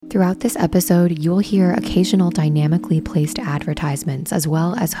Throughout this episode, you'll hear occasional dynamically placed advertisements as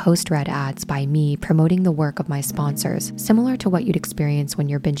well as host-read ads by me promoting the work of my sponsors, similar to what you'd experience when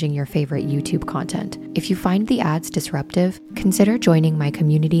you're binging your favorite YouTube content. If you find the ads disruptive, consider joining my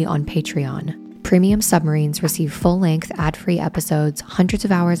community on Patreon. Premium Submarines receive full-length, ad-free episodes, hundreds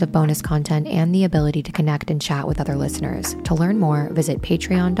of hours of bonus content, and the ability to connect and chat with other listeners. To learn more, visit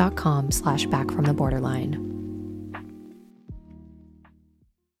patreon.com/backfromtheborderline.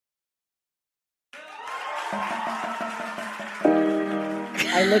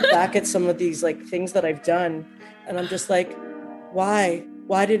 I look back at some of these things that I've done and I'm just like, why?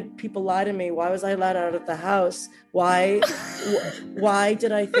 Why did people lie to me? Why was I let out of the house? Why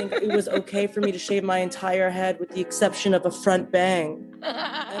did I think it was okay for me to shave my entire head with the exception of a front bang?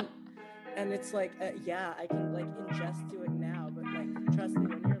 And it's I can ingest to it now, but trust me,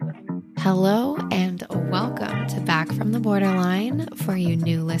 when you're living. Hello and welcome to Back from the Borderline. For you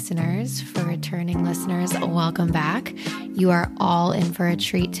new listeners, for returning listeners, welcome back. You are all in for a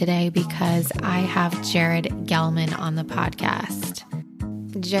treat today because I have Jared Gelman on the podcast.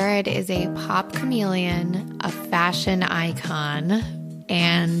 Jared is a pop chameleon, a fashion icon,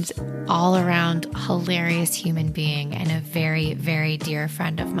 and all-around hilarious human being and a very, very dear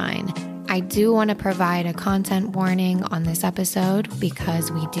friend of mine. I do want to provide a content warning on this episode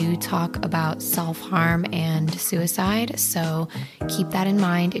because we do talk about self-harm and suicide, so keep that in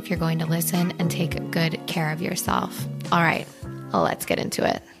mind if you're going to listen and take good care of yourself. All right, let's get into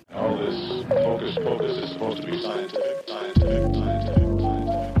it. All this focus is supposed to be scientific.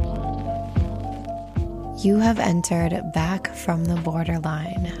 You have entered Back from the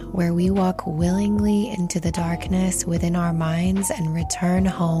Borderline, where we walk willingly into the darkness within our minds and return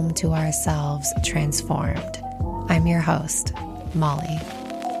home to ourselves transformed. I'm your host, Molly.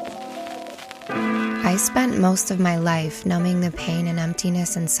 I spent most of my life numbing the pain and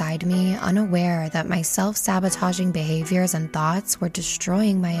emptiness inside me, unaware that my self-sabotaging behaviors and thoughts were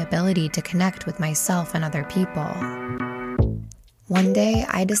destroying my ability to connect with myself and other people. One day,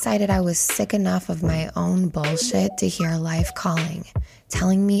 I decided I was sick enough of my own bullshit to hear life calling,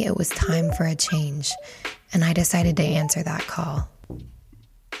 telling me it was time for a change, and I decided to answer that call.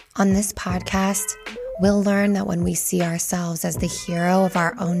 On this podcast, we'll learn that when we see ourselves as the hero of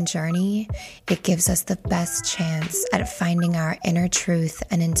our own journey, it gives us the best chance at finding our inner truth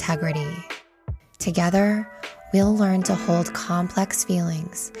and integrity. Together, we'll learn to hold complex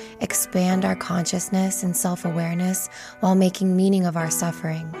feelings, expand our consciousness and self-awareness while making meaning of our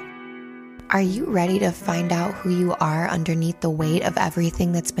suffering. Are you ready to find out who you are underneath the weight of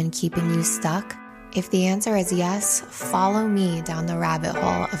everything that's been keeping you stuck? If the answer is yes, follow me down the rabbit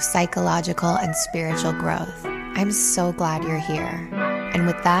hole of psychological and spiritual growth. I'm so glad you're here. And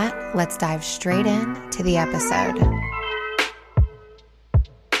with that, let's dive straight in to the episode.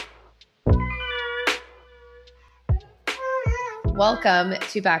 Welcome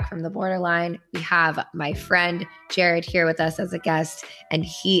to Back from the Borderline. We have my friend Jared here with us as a guest, and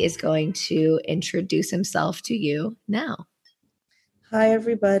he is going to introduce himself to you now. Hi,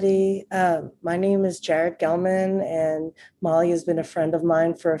 everybody. My name is Jared Gelman, and Molly has been a friend of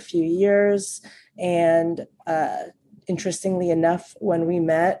mine for a few years. And interestingly enough, when we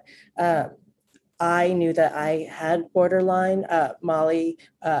met, I knew that I had borderline. Molly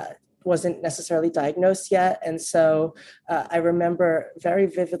wasn't necessarily diagnosed yet. And so I remember very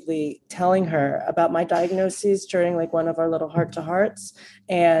vividly telling her about my diagnoses during one of our little heart-to-hearts.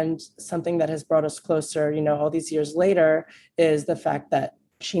 And something that has brought us closer, all these years later, is the fact that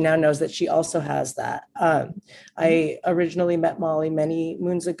she now knows that she also has that. I originally met Molly many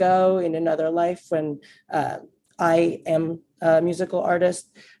moons ago in another life when I am a musical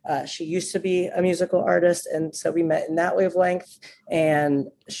artist. She used to be a musical artist. And so we met in that wavelength, and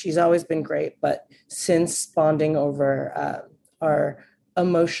she's always been great. But since bonding over our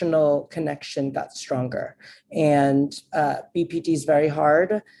emotional connection got stronger, and BPD is very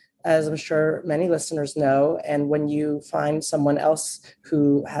hard, as I'm sure many listeners know. And when you find someone else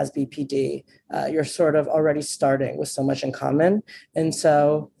who has BPD, you're sort of already starting with so much in common. And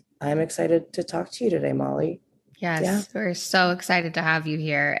so I'm excited to talk to you today, Molly. Yes, We're so excited to have you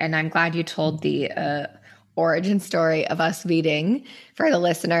here. And I'm glad you told the origin story of us meeting. For the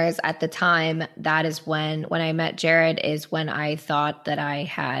listeners, at the time, that is when I met Jared, is when I thought that I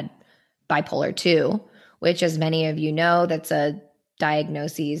had bipolar 2, which, as many of you know, that's a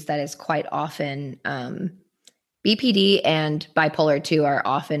diagnosis that is quite often BPD and bipolar 2 are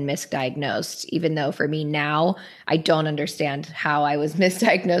often misdiagnosed, even though for me now, I don't understand how I was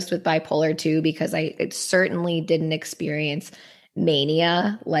misdiagnosed with bipolar 2 because I certainly didn't experience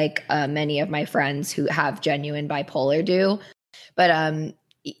mania like many of my friends who have genuine bipolar do. But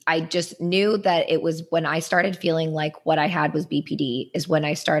I just knew that it was when I started feeling like what I had was BPD is when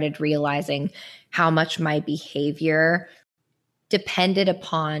I started realizing how much my behavior depended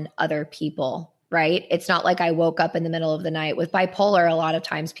upon other people, right? It's not like I woke up in the middle of the night. With bipolar, a lot of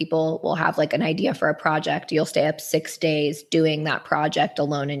times people will have like an idea for a project. You'll stay up 6 days doing that project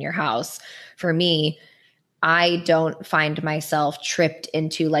alone in your house. For me, I don't find myself tripped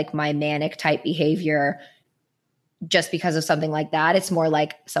into like my manic type behavior just because of something like that. It's more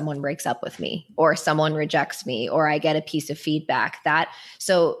like someone breaks up with me or someone rejects me or I get a piece of feedback that.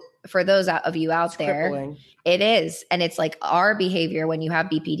 So for those of you out there, crippling. It is. And it's like our behavior when you have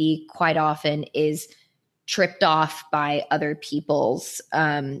BPD quite often is tripped off by other people's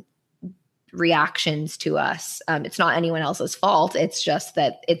reactions to us. It's not anyone else's fault. It's just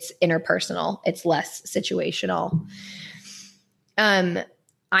that it's interpersonal. It's less situational.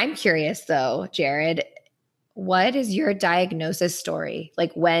 I'm curious though, Jared, what is your diagnosis story?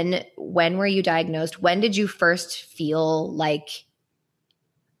 Like when were you diagnosed? When did you first feel like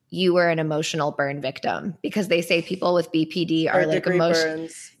you were an emotional burn victim? Because they say people with BPD are like emotional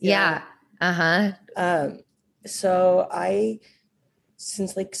burns. Yeah. So I,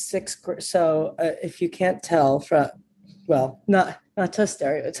 since like sixth grade, so if you can't tell from, well, not to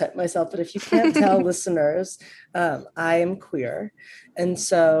stereotype myself, but if you can't tell listeners, I am queer. And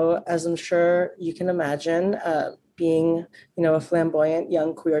so as I'm sure you can imagine, being, a flamboyant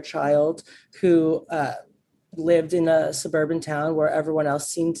young queer child who lived in a suburban town where everyone else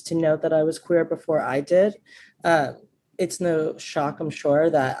seemed to know that I was queer before I did. It's no shock, I'm sure,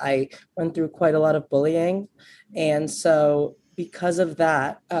 that I went through quite a lot of bullying. And so because of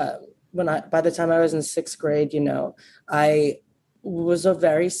that, by the time I was in sixth grade, I was a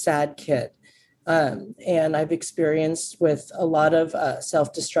very sad kid. And I've experienced with a lot of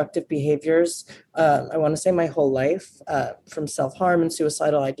self-destructive behaviors, I want to say my whole life, from self-harm and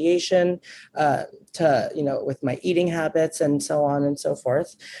suicidal ideation to, with my eating habits and so on and so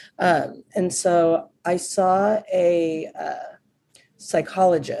forth. And so I saw a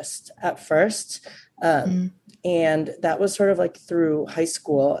psychologist at first. And that was sort of like through high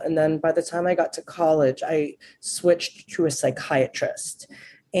school. And then by the time I got to college, I switched to a psychiatrist.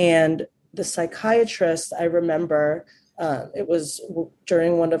 And the psychiatrist, I remember, it was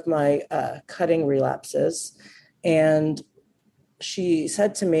during one of my cutting relapses. And she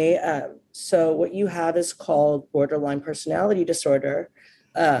said to me, so what you have is called borderline personality disorder.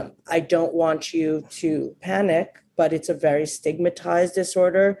 I don't want you to panic, but it's a very stigmatized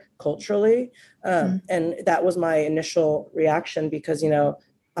disorder culturally. And that was my initial reaction because,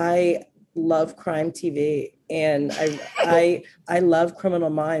 I love crime TV and I love Criminal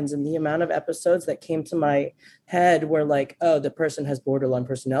Minds, and the amount of episodes that came to my head were like, oh, the person has borderline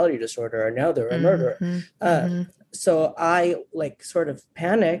personality disorder, or no, they're a murderer. So I like sort of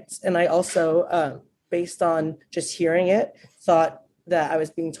panicked, and I also, based on just hearing it, thought that I was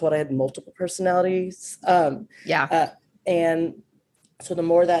being told I had multiple personalities. And so the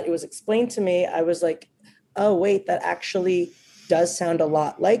more that it was explained to me, I was like, oh, wait, that actually does sound a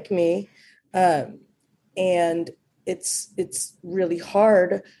lot like me. And it's really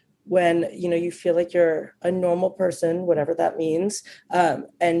hard when, you feel like you're a normal person, whatever that means.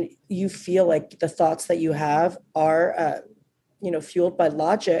 And you feel like the thoughts that you have are, fueled by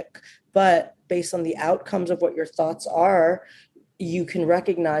logic, but based on the outcomes of what your thoughts are, you can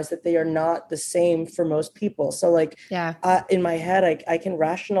recognize that they are not the same for most people. So like, in my head, I can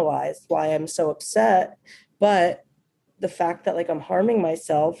rationalize why I'm so upset, but the fact that like I'm harming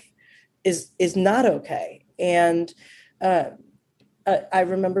myself is not okay. And I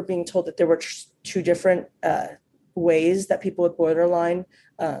remember being told that there were two different ways that people with borderline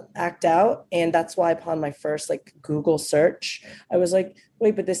act out. And that's why upon my first like Google search, I was like,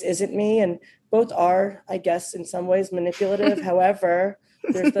 wait, but this isn't me. And both are, I guess, in some ways manipulative. However,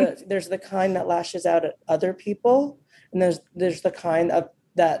 there's the kind that lashes out at other people, and there's the kind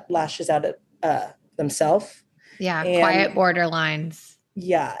that lashes out at themselves. Yeah, and quiet borderlines.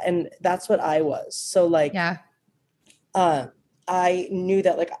 Yeah, and that's what I was. So like, I knew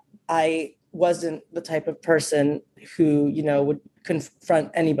that like I wasn't the type of person who, would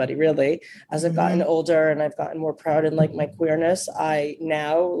confront anybody really. As I've gotten older and I've gotten more proud in like my queerness, I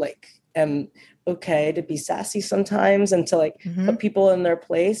now like am okay to be sassy sometimes and to like put people in their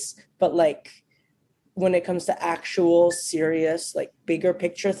place. But like when it comes to actual serious, like bigger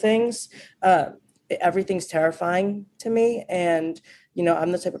picture things, everything's terrifying to me. And,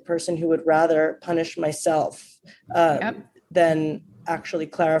 I'm the type of person who would rather punish myself than actually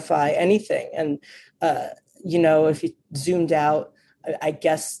clarify anything. And, if you zoomed out, I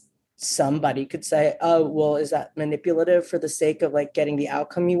guess somebody could say, oh, well, is that manipulative for the sake of like getting the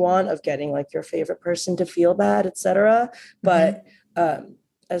outcome you want, of getting like your favorite person to feel bad, etc. But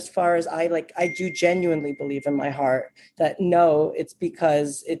as far as I do genuinely believe in my heart that no, it's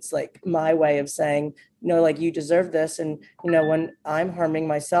because it's like my way of saying, no, like you deserve this. And, when I'm harming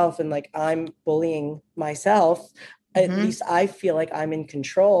myself and like I'm bullying myself, at least I feel like I'm in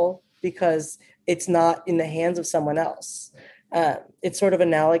control because it's not in the hands of someone else. It's sort of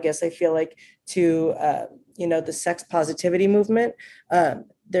analogous, I feel like, to the sex positivity movement.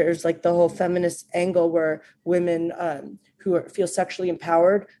 There's like the whole feminist angle where women feel sexually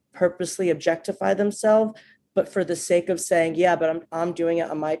empowered purposely objectify themselves, but for the sake of saying, yeah, but I'm doing it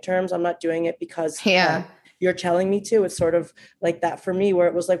on my terms. I'm not doing it because you're telling me to. It's sort of like that for me, where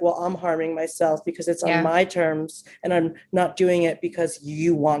it was like, well, I'm harming myself because it's on my terms, and I'm not doing it because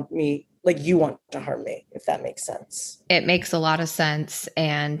you want me, like you want to harm me, if that makes sense. It makes a lot of sense.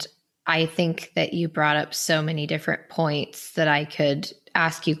 And I think that you brought up so many different points that I could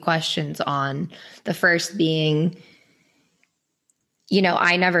ask you questions on. The first being,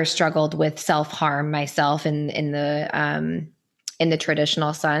 I never struggled with self-harm myself in the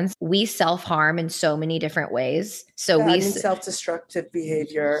traditional sense. We self-harm in so many different ways. So self-destructive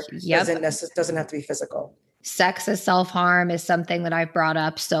behavior doesn't have to be physical. Sex as self-harm is something that I've brought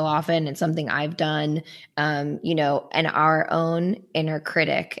up so often. It's something I've done, and our own inner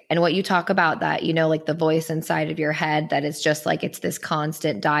critic. And what you talk about that, like the voice inside of your head, that is just like, it's this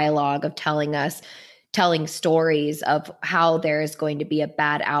constant dialogue of telling stories of how there is going to be a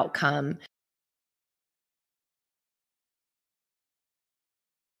bad outcome.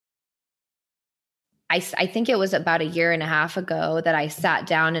 I think it was about a year and a half ago that I sat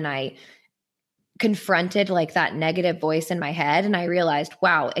down and I confronted like that negative voice in my head. And I realized,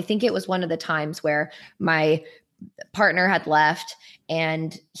 wow, I think it was one of the times where my partner had left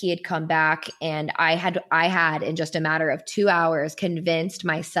and he had come back, and I had in just a matter of 2 hours convinced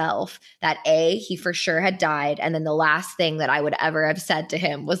myself that he for sure had died. And then the last thing that I would ever have said to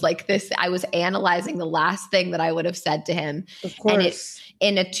him was like this. I was analyzing the last thing that I would have said to him. Of course.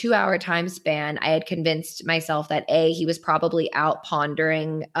 And in a 2-hour time span, I had convinced myself that he was probably out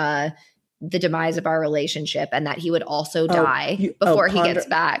pondering the demise of our relationship, and that he would also die before he gets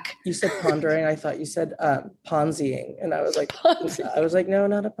back. You said pondering. I thought you said Ponziing. And I was like, no,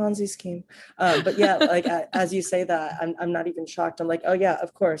 not a Ponzi scheme. But yeah, like as you say that, I'm not even shocked. I'm like, oh yeah,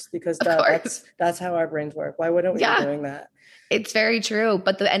 of course, because that's how our brains work. Why wouldn't we be doing that? It's very true.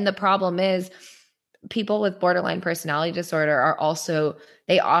 But the problem is, people with borderline personality disorder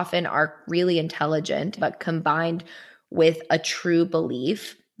they often are really intelligent, but combined with a true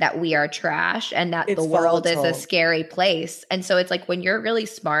belief that we are trash and that the world is a scary place. And so it's like, when you're really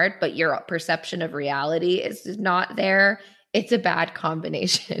smart, but your perception of reality is not there, it's a bad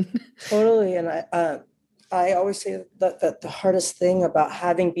combination. Totally. And I always say that the hardest thing about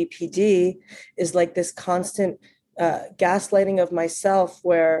having BPD is like this constant gaslighting of myself,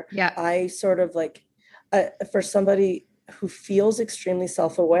 where I sort of like, for somebody who feels extremely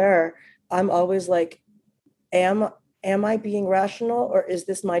self-aware, I'm always like, am I being rational, or is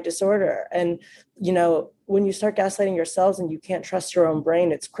this my disorder? And, when you start gaslighting yourselves and you can't trust your own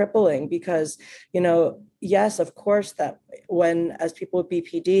brain, it's crippling, because, yes, of course, that as people with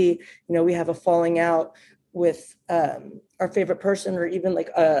BPD, we have a falling out with our favorite person, or even like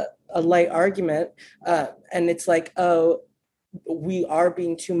a light argument. And it's like, oh, we are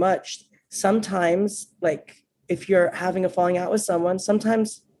being too much. Sometimes, like, if you're having a falling out with someone,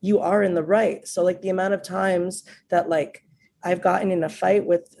 sometimes you are in the right. So like the amount of times that like I've gotten in a fight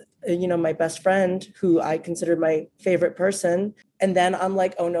with, my best friend, who I considered my favorite person. And then I'm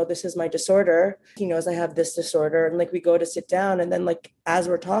like, oh no, this is my disorder. He knows I have this disorder. And like, we go to sit down. And then like, as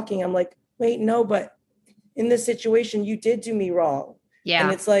we're talking, I'm like, wait, no, but in this situation, you did do me wrong. Yeah.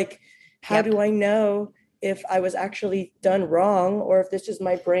 And it's like, how do I know if I was actually done wrong, or if this is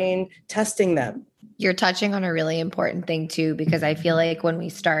my brain testing them? You're touching on a really important thing too, because I feel like when we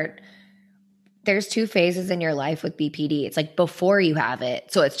start, there's 2 phases in your life with BPD. It's like before you have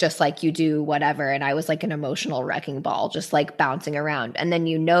it. So it's just like you do whatever. And I was like an emotional wrecking ball, just like bouncing around. And then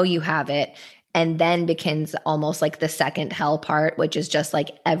you have it. And then begins almost like the second hell part, which is just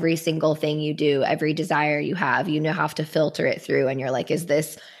like every single thing you do, every desire you have to filter it through. And you're like, is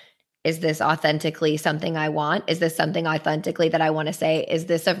this authentically something I want? Is this something authentically that I want to say? Is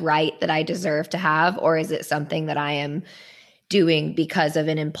this a right that I deserve to have? Or is it something that I am doing because of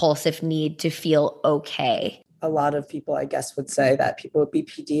an impulsive need to feel okay? A lot of people, I guess, would say that people with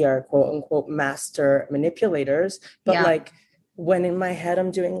BPD are quote unquote master manipulators. But like, when in my head,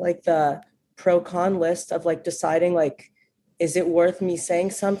 I'm doing like the pro-con list of like deciding like, is it worth me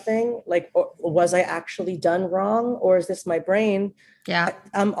saying something? Like, or was I actually done wrong? Or is this my brain? Yeah.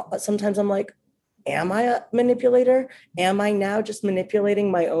 Sometimes I'm like, am I a manipulator? Am I now just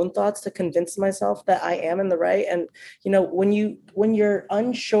manipulating my own thoughts to convince myself that I am in the right? And when you're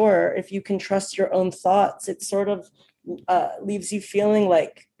unsure if you can trust your own thoughts, it sort of leaves you feeling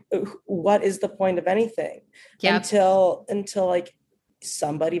like, what is the point of anything? Yeah. Until like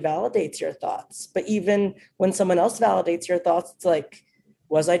somebody validates your thoughts. But even when someone else validates your thoughts, it's like,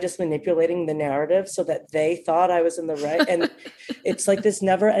 was I just manipulating the narrative so that they thought I was in the right? And it's like this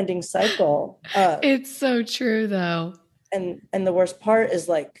never ending cycle. It's so true though. And the worst part is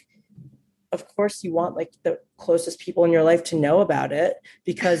like, of course you want like the closest people in your life to know about it,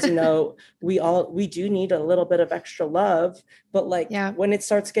 because we do need a little bit of extra love. But like, when it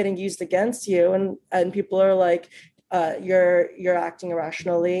starts getting used against you, and people are like, you're acting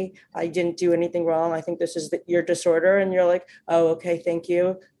irrationally, I didn't do anything wrong, I think this is your disorder, and you're like, oh, okay, thank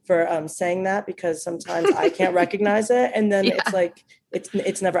you for saying that, because sometimes I can't recognize it. And then it's like,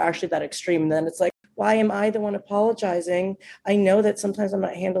 it's never actually that extreme. And then it's like, why am I the one apologizing? I know that sometimes I'm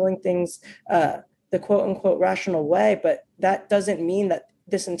not handling things the quote unquote rational way, but that doesn't mean that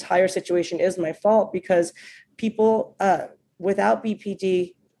this entire situation is my fault, because people without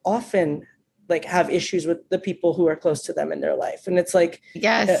BPD often like have issues with the people who are close to them in their life. And it's like,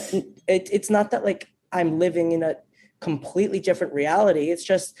 yes, it's not that like I'm living in a completely different reality. It's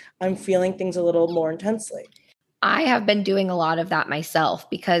just I'm feeling things a little more intensely. I have been doing a lot of that myself,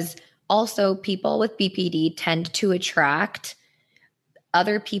 because also people with BPD tend to attract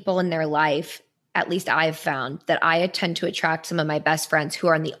other people in their life. At least I've found that I tend to attract some of my best friends who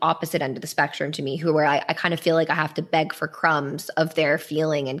are on the opposite end of the spectrum to me, where I kind of feel like I have to beg for crumbs of their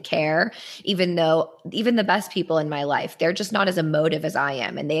feeling and care, even though even the best people in my life, they're just not as emotive as I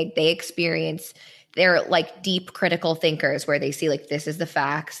am. And they experience, they're like deep critical thinkers, where they see like, this is the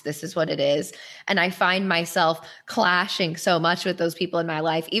facts, this is what it is. And I find myself clashing so much with those people in my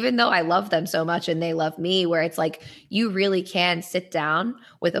life, even though I love them so much and they love me, where it's like, you really can sit down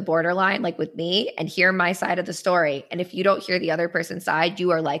with a borderline, like with me, and hear my side of the story. And if you don't hear the other person's side,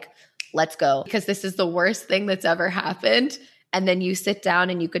 you are like, let's go, because this is the worst thing that's ever happened. And then you sit down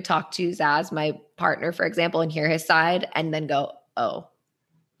and you could talk to Zaz, my partner, for example, and hear his side, and then go, oh,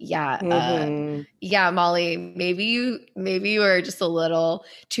 yeah, Molly, maybe you were just a little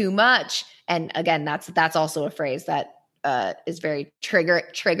too much. And again, that's also a phrase that is very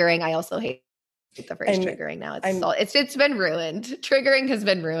triggering. I also hate the phrase triggering now. It's been ruined. Triggering has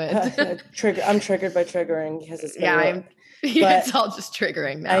been ruined. I'm triggered by triggering, because it's it's all just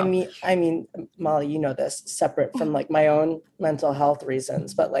triggering now. I mean, Molly, you know this, separate from like my own mental health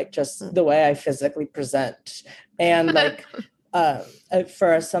reasons, but like just the way I physically present, and like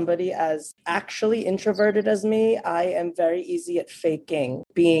for somebody as actually introverted as me, I am very easy at faking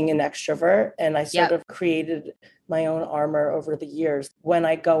being an extrovert. And I sort of created my own armor over the years. When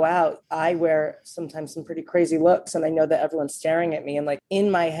I go out, I wear sometimes some pretty crazy looks, and I know that everyone's staring at me. And like in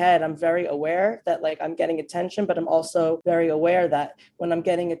my head, I'm very aware that like I'm getting attention, but I'm also very aware that when I'm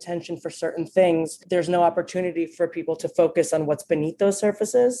getting attention for certain things, there's no opportunity for people to focus on what's beneath those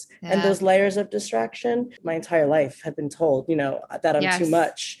surfaces and those layers of distraction. My entire life have been told, that I'm too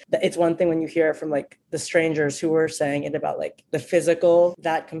much. It's one thing when you hear from like the strangers who were saying it about like the physical,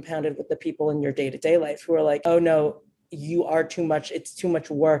 that compounded with the people in your day-to-day life who are like, oh no, you are too much. It's too much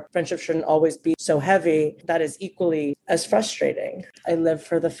work. Friendship shouldn't always be so heavy. That is equally as frustrating. I live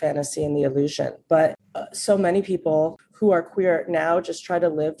for the fantasy and the illusion. But so many people who are queer now just try to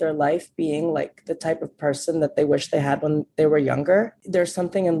live their life being like the type of person that they wish they had when they were younger. There's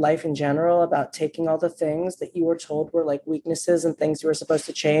something in life in general about taking all the things that you were told were like weaknesses and things you were supposed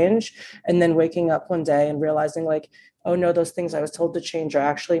to change, and then waking up one day and realizing like, oh no, those things I was told to change are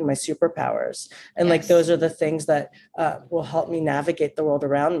actually my superpowers. And like, those are the things that will help me navigate the world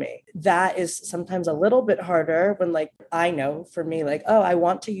around me. That is sometimes a little bit harder when like, I know for me, like, oh, I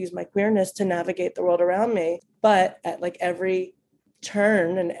want to use my queerness to navigate the world around me. But at like every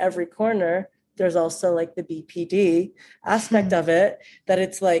turn and every corner, there's also like the BPD aspect of it, that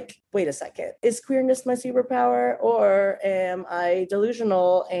it's like, wait a second, is queerness my superpower, or am I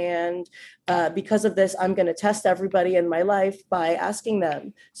delusional? And because of this, I'm going to test everybody in my life by asking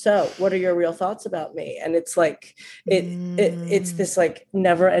them, so what are your real thoughts about me? And it's like, it's this like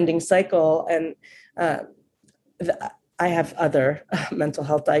never ending cycle. And I have other mental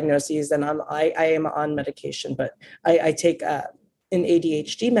health diagnoses, and I am on medication, but I take an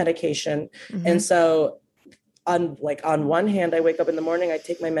ADHD medication. And so on one hand, I wake up in the morning, I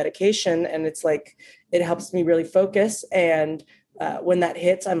take my medication, and it's like, it helps me really focus. And when that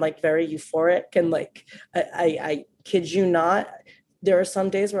hits, I'm like very euphoric, and like I kid you not, there are some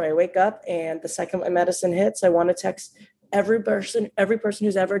days where I wake up and the second my medicine hits, I want to text every person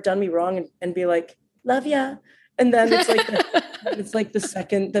who's ever done me wrong and be like, love ya. And then it's like the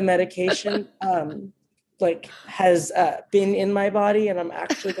second the medication like has been in my body and I'm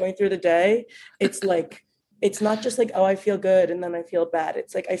actually going through the day, it's like, it's not just like, oh, I feel good and then I feel bad.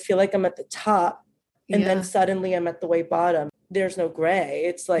 It's like I feel like I'm at the top and then suddenly I'm at the way bottom. There's no gray.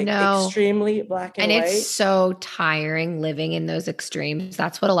 It's like extremely black and white. And it's so tiring living in those extremes.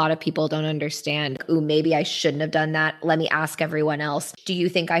 That's what a lot of people don't understand. Ooh, maybe I shouldn't have done that. Let me ask everyone else. Do you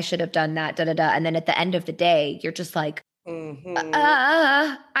think I should have done that? Da, da, da. And then at the end of the day, you're just like,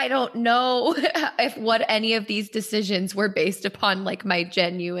 I don't know if what any of these decisions were based upon like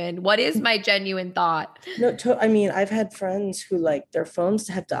what is my genuine thought? No, I mean, I've had friends who like their phones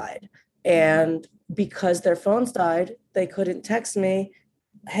have died, and because their phones died, they couldn't text me,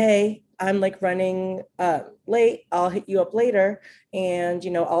 hey, I'm like running late, I'll hit you up later. And,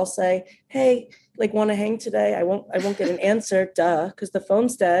 I'll say, hey, like want to hang today? I won't get an answer, because the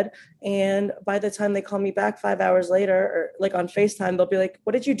phone's dead. And by the time they call me back 5 hours later, or like on FaceTime, they'll be like,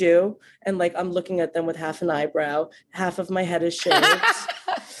 what did you do? And like, I'm looking at them with half an eyebrow, half of my head is shaved.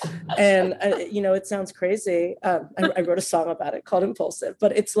 And, it sounds crazy. I wrote a song about it called Impulsive,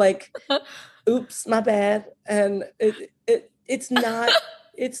 but it's like, oops, my bad. And it's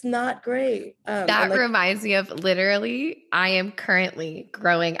not great. That reminds me of literally, I am currently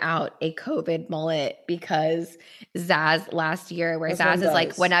growing out a COVID mullet because Zaz last year, where Zaz is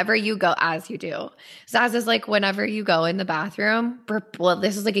like, whenever you go, as you do, Zaz is like, whenever you go in the bathroom, well,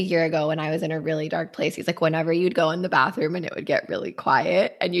 this is like a year ago when I was in a really dark place. He's like, whenever you'd go in the bathroom and it would get really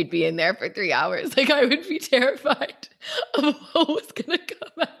quiet and you'd be in there for 3 hours, like I would be terrified of what was going to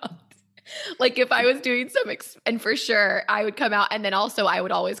come out. Like if I was doing and for sure I would come out, and then also I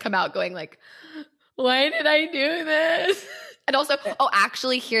would always come out going like, why did I do this? And also,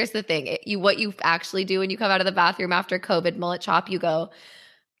 actually, here's the thing. What you actually do when you come out of the bathroom after COVID mullet chop, you go,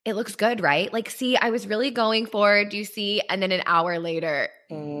 it looks good, right? Like, see, I was really going for it. Do you see? And then an hour later,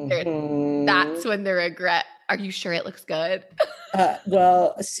 that's when the regret. Are you sure it looks good?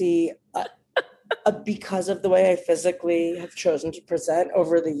 Well, see, because of the way I physically have chosen to present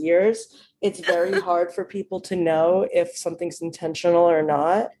over the years, it's very hard for people to know if something's intentional or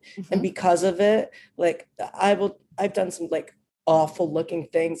not. Mm-hmm. And because of it, like I've done some like awful looking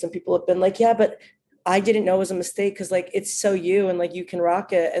things and people have been like, yeah, but I didn't know it was a mistake because like it's so you and like you can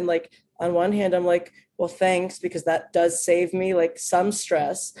rock it. And like on one hand, I'm like, well, thanks, because that does save me like some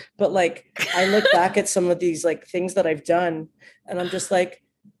stress. But like I look back at some of these like things that I've done and I'm just like,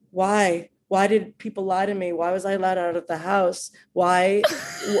 why? Why did people lie to me? Why was I let out of the house? Why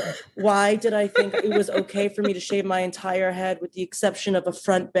did I think it was okay for me to shave my entire head with the exception of a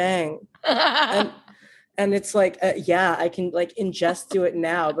front bang? And it's like, yeah, I can like do it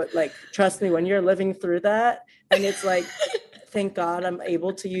now. But like, trust me, when you're living through that, and it's like, thank God I'm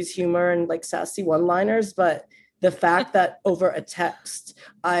able to use humor and like sassy one-liners. But the fact that over a text,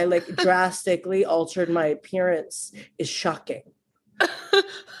 I like drastically altered my appearance is shocking.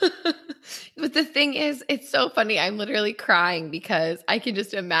 But the thing is, it's so funny. I'm literally crying because I can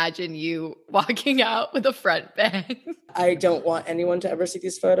just imagine you walking out with a front bang. I don't want anyone to ever see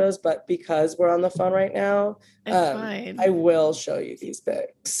these photos, but because we're on the phone right now, I will show you these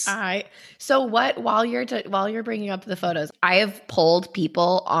pics. All right. So while you're bringing up the photos, I have polled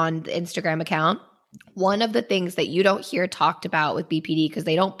people on the Instagram account. One of the things that you don't hear talked about with BPD, because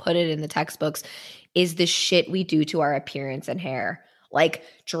they don't put it in the textbooks, is the shit we do to our appearance and hair. Like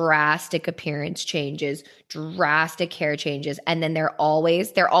drastic appearance changes, drastic hair changes. And then they're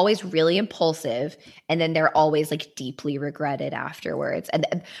always really impulsive. And then they're always like deeply regretted afterwards.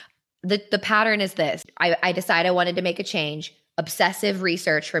 And the pattern is this. I decide I wanted to make a change, obsessive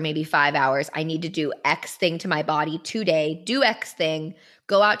research for maybe 5 hours. I need to do X thing to my body today, do X thing,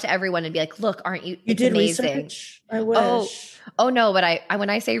 go out to everyone and be like, look, aren't you? You did amazing. Research? I wish. Oh no. But I when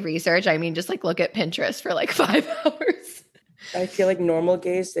I say research, I mean, just like look at Pinterest for like 5 hours. I feel like normal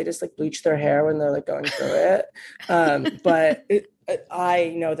gays, they just like bleach their hair when they're like going through it. But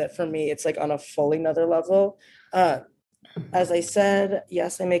I know that for me, it's like on a fully another level. As I said,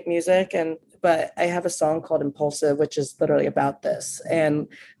 yes, I make music, but I have a song called Impulsive, which is literally about this. And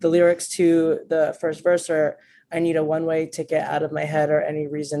the lyrics to the first verse are, I need a one-way ticket out of my head or any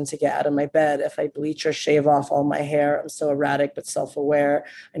reason to get out of my bed. If I bleach or shave off all my hair, I'm so erratic but self-aware.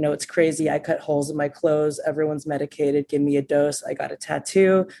 I know it's crazy. I cut holes in my clothes. Everyone's medicated. Give me a dose. I got a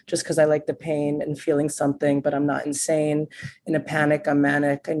tattoo just because I like the pain and feeling something, but I'm not insane. In a panic, I'm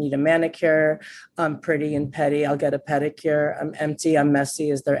manic. I need a manicure. I'm pretty and petty. I'll get a pedicure. I'm empty. I'm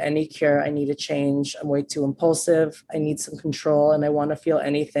messy. Is there any cure? I need a change. I'm way too impulsive. I need some control and I want to feel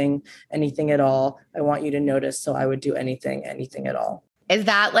anything at all. I want you to notice. So I would do anything at all. Is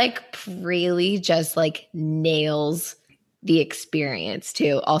that like really just like nails the experience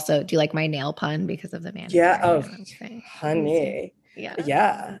too? Also, do you like my nail pun because of the manicure? Yeah. Oh, honey. Yeah.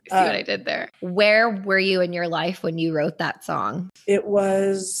 Yeah. See what I did there? Where were you in your life when you wrote that song? It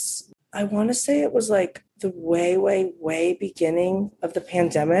was, I want to say it was like the way beginning of the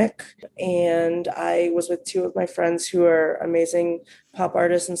pandemic. And I was with two of my friends who are amazing pop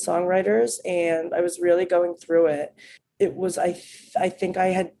artists and songwriters. And I was really going through it. It was, I think I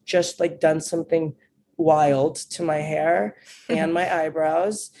had just like done something wild to my hair and my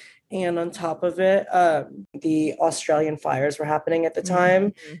eyebrows. And on top of it, the Australian fires were happening at the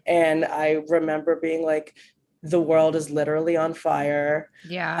time. Mm-hmm. And I remember being like, the world is literally on fire.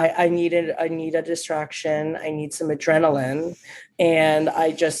 Yeah. I need a distraction. I need some adrenaline. And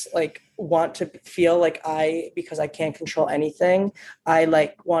I just like want to feel like because I can't control anything, I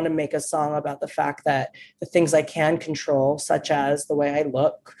like want to make a song about the fact that the things I can control, such as the way I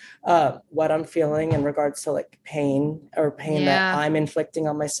look, what I'm feeling in regards to like pain that I'm inflicting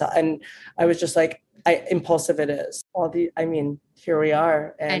on myself. And I was just like, impulsive it is. Here we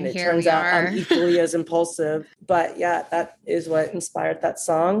are. And it turns out I'm equally as impulsive. But yeah, that is what inspired that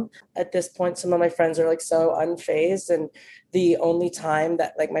song. At this point, some of my friends are like so unfazed. And the only time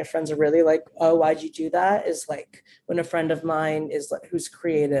that like my friends are really like, oh, why'd you do that? Is like when a friend of mine is like, who's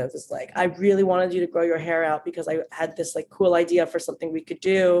creative, is like, I really wanted you to grow your hair out because I had this like cool idea for something we could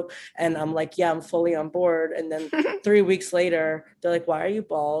do. And I'm like, yeah, I'm fully on board. And then 3 weeks later, they're like, why are you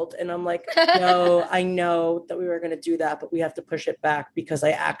bald? And I'm like, no, I know that we were going to do that, but we have to push it back because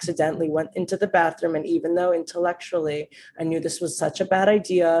I accidentally went into the bathroom. And even though intellectually I knew this was such a bad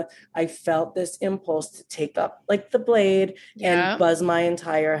idea, I felt this impulse to take up like the blade and buzz my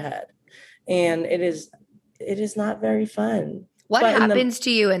entire head. And it is not very fun. What happens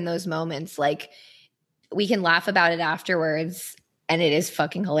to you in those moments? Like, we can laugh about it afterwards and it is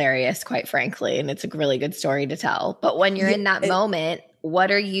fucking hilarious, quite frankly. And it's a really good story to tell. But when you're in that moment,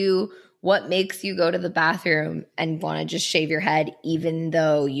 what makes you go to the bathroom and want to just shave your head, even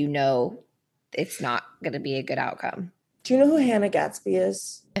though you know it's not going to be a good outcome? Do you know who Hannah Gatsby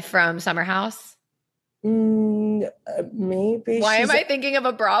is? From Summer House? Maybe. Why am I thinking of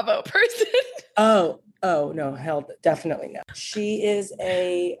a Bravo person? Oh no, hell, definitely not. She is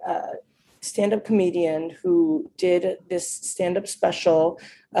a stand-up comedian who did this stand-up special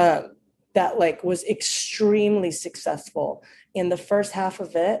that like was extremely successful. In the first half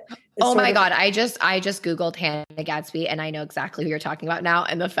of it. Oh my God. I just Googled Hannah Gatsby and I know exactly who you're talking about now.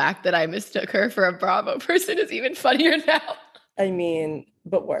 And the fact that I mistook her for a Bravo person is even funnier now. I mean,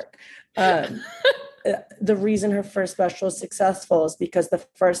 but work. The reason her first special is successful is because the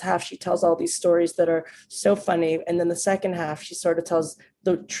first half, she tells all these stories that are so funny. And then the second half, she sort of tells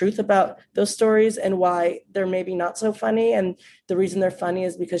the truth about those stories and why they're maybe not so funny. And the reason they're funny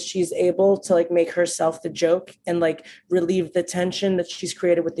is because she's able to like make herself the joke and like relieve the tension that she's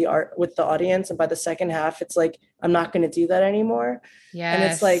created with the audience. And by the second half, it's like, I'm not going to do that anymore. Yes. And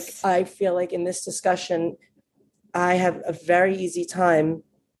it's like, I feel like in this discussion, I have a very easy time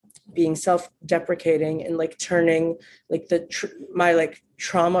being self-deprecating and like turning like my like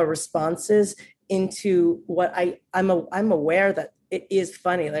trauma responses into what I'm aware that it is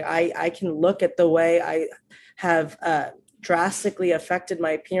funny. Like I can look at the way I have drastically affected my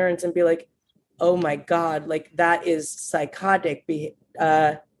appearance and be like, oh my God, like that is psychotic,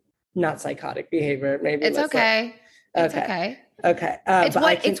 not psychotic behavior. Maybe it's okay. It's okay. Okay.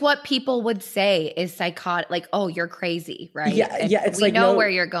 It's what people would say is psychotic. Like, oh, you're crazy, right? Yeah. It's we know where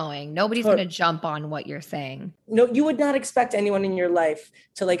you're going. Nobody's going to jump on what you're saying. No, you would not expect anyone in your life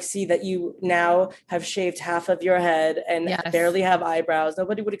to like see that you now have shaved half of your head and barely have eyebrows.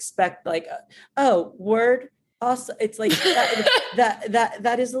 Nobody would expect like, oh, word. Also, it's like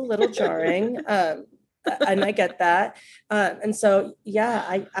that is a little jarring. And I get that. And so,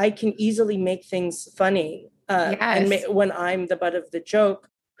 yeah, I can easily make things funny. And when I'm the butt of the joke.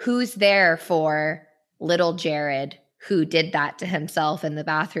 Who's there for little Jared who did that to himself in the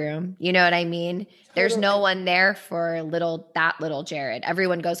bathroom? You know what I mean? Totally. There's no one there for little Jared.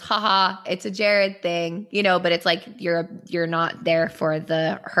 Everyone goes, haha, it's a Jared thing, you know, but it's like you're not there for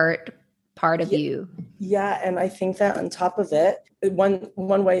the hurt part of you. Yeah. And I think that on top of it,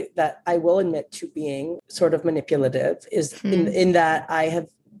 one way that I will admit to being sort of manipulative is in that I have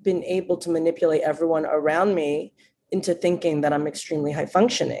been able to manipulate everyone around me into thinking that I'm extremely high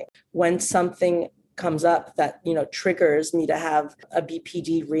functioning. When something comes up that, you know, triggers me to have a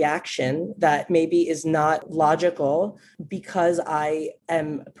BPD reaction that maybe is not logical, because I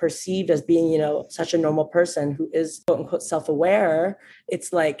am perceived as being, you know, such a normal person who is quote unquote self-aware,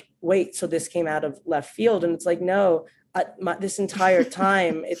 it's like, wait, so this came out of left field. And it's like, no, this entire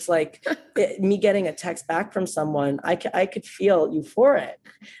time, it's like me getting a text back from someone, I could feel euphoric.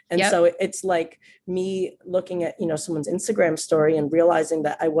 And so it's like me looking at, you know, someone's Instagram story and realizing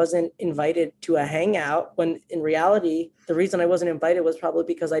that I wasn't invited to a hangout, when in reality, the reason I wasn't invited was probably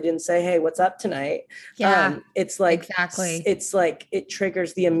because I didn't say, hey, what's up tonight? Yeah, it's like, exactly. It's like, it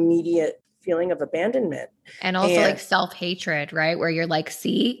triggers the immediate feeling of abandonment. And also like self-hatred, right? Where you're like,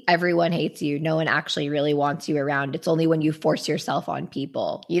 see, everyone hates you. No one actually really wants you around. It's only when you force yourself on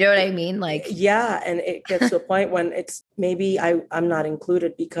people. You know what I mean? Like, yeah. And it gets to a point when it's maybe I'm not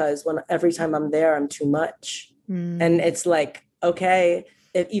included because every time I'm there, I'm too much. And it's like, okay,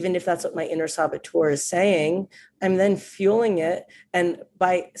 even if that's what my inner saboteur is saying, I'm then fueling it. And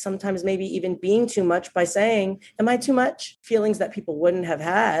by sometimes maybe even being too much by saying, am I too much? Feelings that people wouldn't have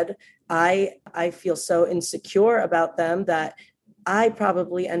had. I feel so insecure about them that I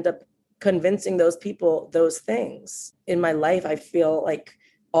probably end up convincing those people those things. In my life, I feel like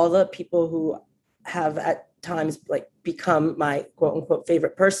all the people who have at times like become my quote unquote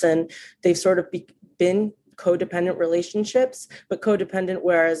favorite person, they've sort of been codependent relationships, but codependent,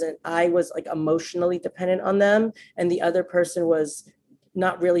 whereas I was like emotionally dependent on them, and the other person was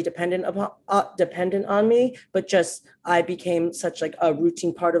not really dependent on me, but just I became such like a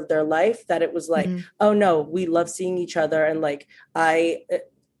routine part of their life that it was like, oh no, we love seeing each other, and like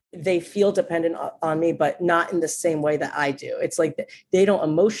they feel dependent on me, but not in the same way that I do. It's like they don't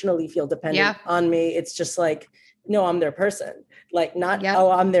emotionally feel dependent on me. It's just like, no, I'm their person. Like not,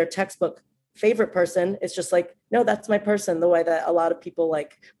 oh, I'm their textbook favorite person. It's just like, no, that's my person, the way that a lot of people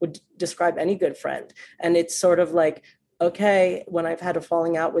like would describe any good friend. And it's sort of like, okay, when I've had a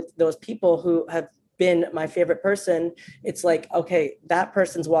falling out with those people who have been my favorite person, it's like, okay, that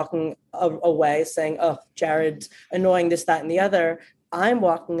person's walking away saying, oh, Jared's annoying, this, that, and the other. I'm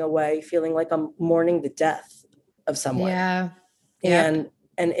walking away feeling like I'm mourning the death of someone. Yeah. And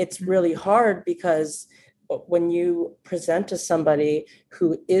it's really hard because when you present to somebody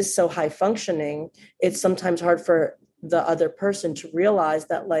who is so high functioning, it's sometimes hard for the other person to realize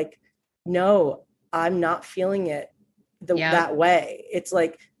that like, no, I'm not feeling it that way. It's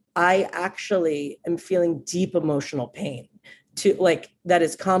like, I actually am feeling deep emotional pain to like, that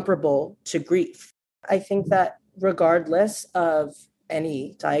is comparable to grief. I think that regardless of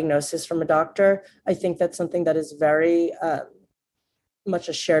any diagnosis from a doctor, I think that's something that is very much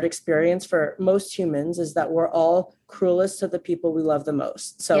a shared experience for most humans, is that we're all cruelest to the people we love the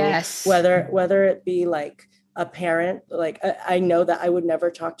most. So whether it be like a parent, like I know that I would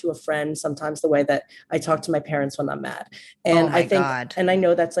never talk to a friend sometimes the way that I talk to my parents when I'm mad. And I think, and I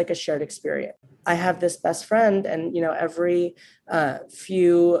know that's like a shared experience. I have this best friend, and, you know, every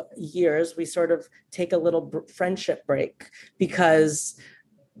few years we sort of take a little friendship break because,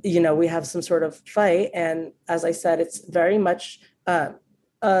 you know, we have some sort of fight. And as I said, it's very much a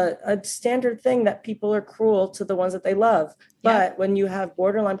standard thing that people are cruel to the ones that they love. But when you have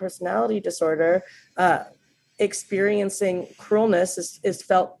borderline personality disorder, experiencing cruelness is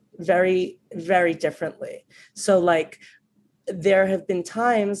felt very, very differently. So like, there have been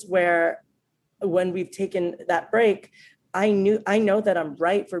times where when we've taken that break, I know that I'm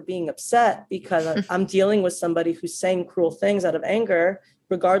right for being upset because I'm dealing with somebody who's saying cruel things out of anger,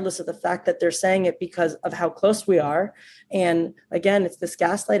 regardless of the fact that they're saying it because of how close we are. And again, it's this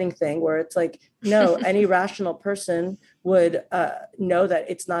gaslighting thing where it's like, no, any rational person would know that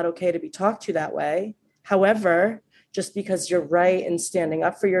it's not okay to be talked to that way. However, just because you're right in standing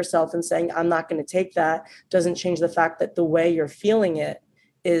up for yourself and saying, I'm not going to take that, doesn't change the fact that the way you're feeling it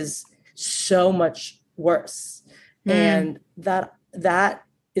is so much worse. And that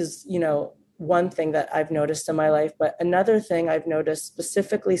is, you know, one thing that I've noticed in my life. But another thing I've noticed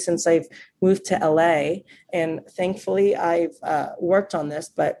specifically since I've moved to LA, and thankfully I've worked on this,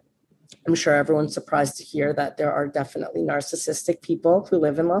 but I'm sure everyone's surprised to hear that there are definitely narcissistic people who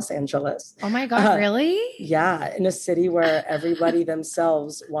live in Los Angeles. Oh my God, really? Yeah, in a city where everybody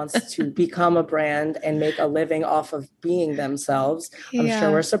themselves wants to become a brand and make a living off of being themselves. I'm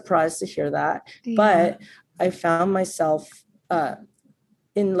sure we're surprised to hear that. But I found myself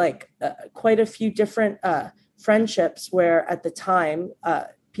in like quite a few different friendships where at the time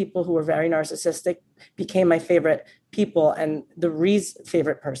people who were very narcissistic became my favorite people and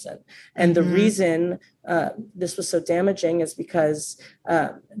favorite person. And the reason this was so damaging is because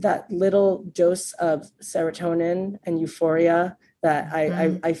that little dose of serotonin and euphoria that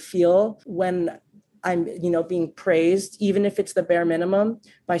I feel when I'm, being praised, even if it's the bare minimum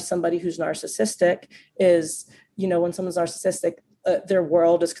by somebody who's narcissistic, is, when someone's narcissistic, their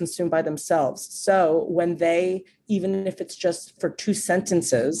world is consumed by themselves. So when they, even if it's just for 2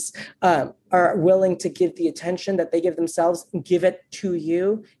 sentences, are willing to give the attention that they give themselves and give it to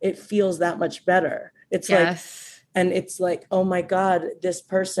you, it feels that much better. It's it's like, oh my God, this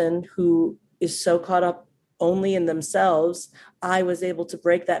person who is so caught up only in themselves, I was able to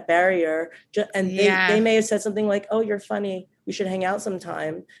break that barrier. And they may have said something like, oh, you're funny, we should hang out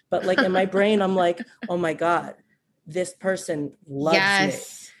sometime. But like in my brain, I'm like, oh my God, this person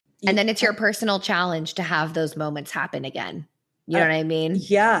loves me. And then it's your personal challenge to have those moments happen again. You know what I mean?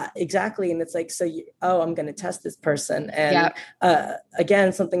 Yeah, exactly. And it's like, I'm going to test this person. And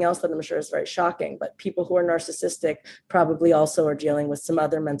again, something else that I'm sure is very shocking, but people who are narcissistic probably also are dealing with some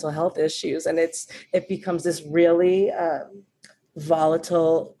other mental health issues. And it becomes this really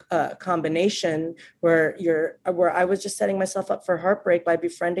volatile combination where I was just setting myself up for heartbreak by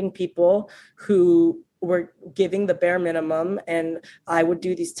befriending people who were giving the bare minimum, and I would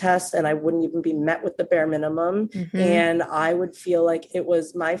do these tests and I wouldn't even be met with the bare minimum. And I would feel like it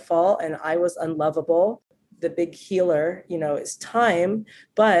was my fault and I was unlovable. The big healer, is time.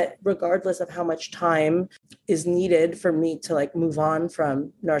 But regardless of how much time is needed for me to like move on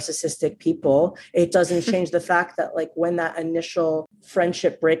from narcissistic people, it doesn't change the fact that like when that initial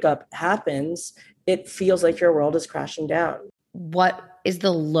friendship breakup happens, it feels like your world is crashing down. What is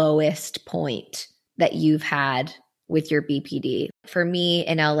the lowest point that you've had with your BPD? For me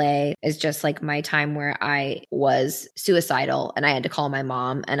in LA is just like my time where I was suicidal and I had to call my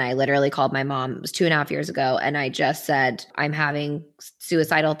mom, and I literally called my mom. It was 2.5 years ago. And I just said, I'm having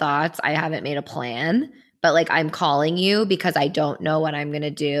suicidal thoughts. I haven't made a plan, but like I'm calling you because I don't know what I'm going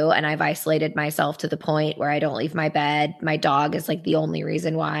to do. And I've isolated myself to the point where I don't leave my bed. My dog is like the only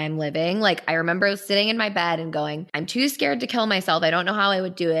reason why I'm living. Like I remember sitting in my bed and going, I'm too scared to kill myself. I don't know how I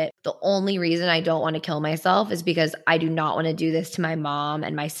would do it. The only reason I don't want to kill myself is because I do not want to do this to my mom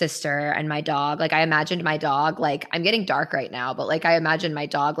and my sister and my dog. Like I imagined my dog, like I'm getting dark right now, but like I imagined my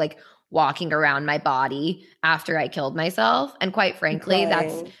dog like walking around my body after I killed myself. And quite frankly,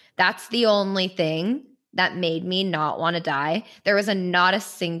 that's the only thing that made me not want to die. There was not a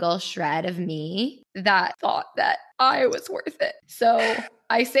single shred of me that thought that I was worth it. So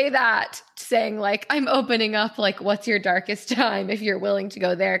I say that saying like, I'm opening up like, what's your darkest time if you're willing to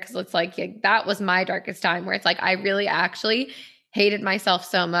go there? Cause it's like, that was my darkest time where it's like, I really actually hated myself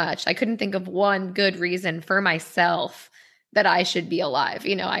so much. I couldn't think of one good reason for myself that I should be alive.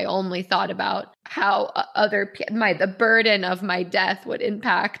 I only thought about how the burden of my death would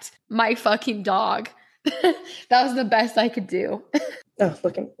impact my fucking dog. That was the best I could do. Oh,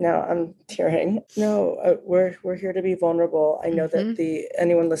 look, now I'm tearing. No, we're here to be vulnerable. I know that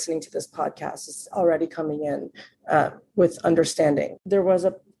anyone listening to this podcast is already coming in with understanding. There was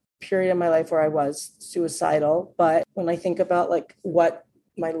a period in my life where I was suicidal, but when I think about like what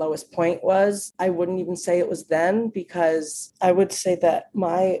my lowest point was, I wouldn't even say it was then, because I would say that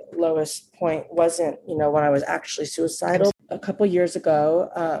my lowest point wasn't, when I was actually suicidal. A couple years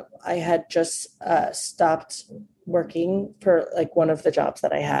ago, I had just stopped working for like one of the jobs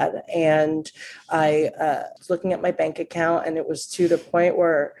that I had. And I was looking at my bank account, and it was to the point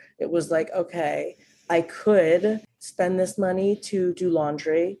where it was like, okay, I could spend this money to do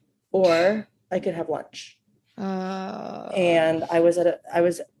laundry, or I could have lunch. And I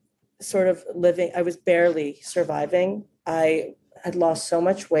was sort of living, I was barely surviving. I had lost so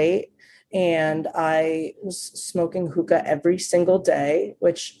much weight, and I was smoking hookah every single day,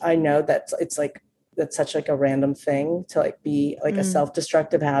 which I know that's such like a random thing to like be like a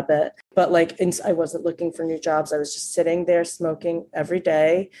self-destructive habit. But like, I wasn't looking for new jobs. I was just sitting there smoking every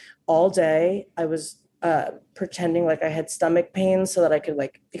day, all day. I was pretending like I had stomach pain so that I could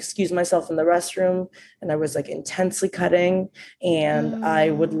like excuse myself in the restroom. And I was like intensely cutting, and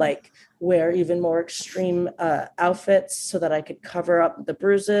I would like wear even more extreme outfits so that I could cover up the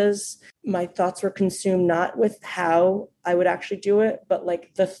bruises. My thoughts were consumed not with how I would actually do it, but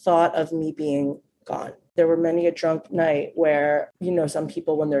like the thought of me being gone. There were many a drunk night where, some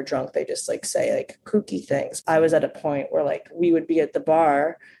people when they're drunk, they just like say like kooky things. I was at a point where like we would be at the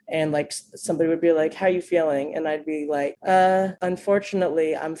bar and like somebody would be like, how are you feeling? And I'd be like,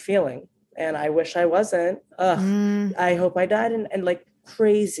 unfortunately, I'm feeling, and I wish I wasn't. I hope I died. And like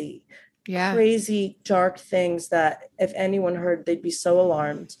crazy. Yeah. crazy, dark things that if anyone heard, they'd be so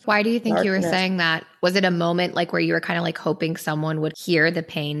alarmed. Why do you think you were Darkness. saying that? Was it a moment like where you were kind of like hoping someone would hear the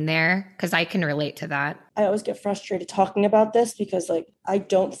pain there? Because I can relate to that. I always get frustrated talking about this because like I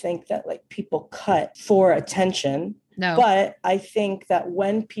don't think that like people cut for attention. No. But I think that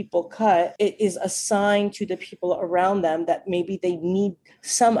when people cut, it is a sign to the people around them that maybe they need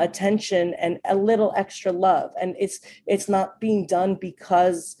some attention and a little extra love. And it's not being done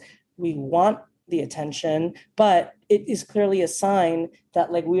because we want the attention, but it is clearly a sign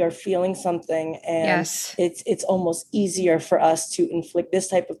that like we are feeling something, and Yes. it's almost easier for us to inflict this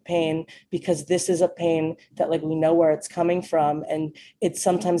type of pain because this is a pain that like we know where it's coming from, and it's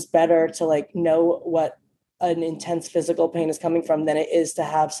sometimes better to like know what an intense physical pain is coming from than it is to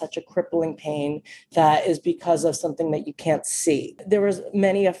have such a crippling pain that is because of something that you can't see. There was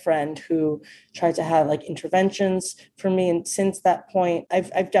many a friend who tried to have like interventions for me, and since that point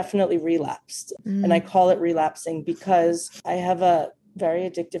I've definitely relapsed. And I call it relapsing because I have a very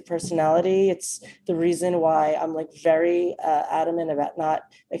addictive personality. It's the reason why I'm like very adamant about not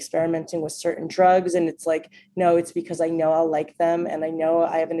experimenting with certain drugs. And it's like, no, it's because I know I'll like them, and I know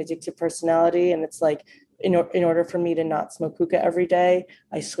I have an addictive personality. And it's like, in order for me to not smoke hookah every day,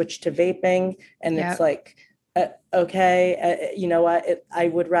 I switched to vaping. And Yep. it's like, okay, you know what? I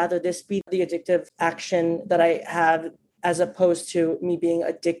would rather this be the addictive action that I have as opposed to me being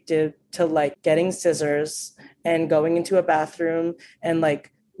addicted to like getting scissors and going into a bathroom and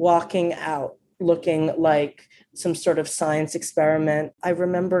like walking out looking like some sort of science experiment. I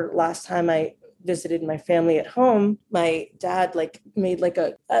remember last time I visited my family at home, my dad like made like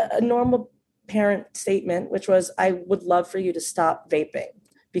a normal parent statement, which was, I would love for you to stop vaping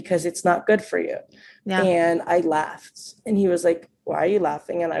because it's not good for you. Yeah. And I laughed. And he was like, why are you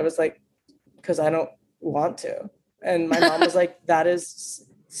laughing? And I was like, because I don't want to. And my mom was like, that is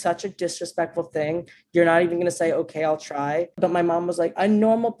such a disrespectful thing. You're not even going to say, okay, I'll try. But my mom was like, a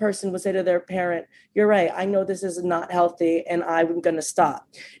normal person would say to their parent, you're right. I know this is not healthy and I'm going to stop.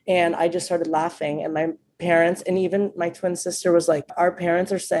 And I just started laughing. And my parents and even my twin sister was like, our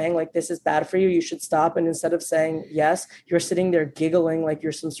parents are saying like, this is bad for you, you should stop. And instead of saying yes, you're sitting there giggling like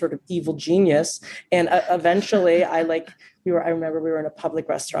you're some sort of evil genius. And eventually I remember we were in a public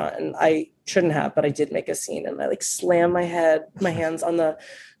restaurant, and I shouldn't have, but I did make a scene, and I like slammed my hands on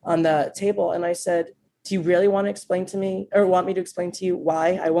the table, and I said, do you really want to explain to me, or want me to explain to you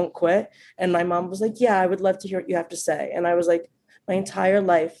why I won't quit? And my mom was like, yeah, I would love to hear what you have to say. And I was like, my entire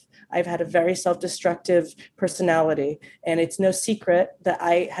life I've had a very self-destructive personality, and it's no secret that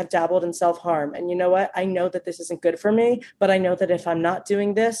I have dabbled in self-harm. And you know what? I know that this isn't good for me, but I know that if I'm not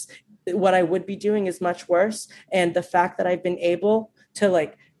doing this, what I would be doing is much worse. And the fact that I've been able to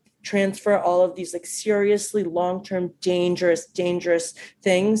like transfer all of these like seriously long-term dangerous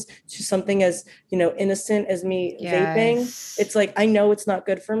things to something as, you know, innocent as me vaping, it's like, I know it's not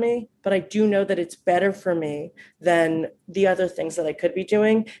good for me, but I do know that it's better for me than the other things that I could be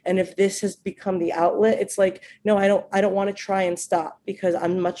doing. And if this has become the outlet, it's like, no, I don't want to try and stop, because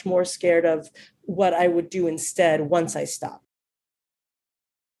I'm much more scared of what I would do instead once I stop.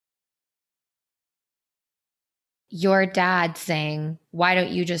 Your dad saying, why don't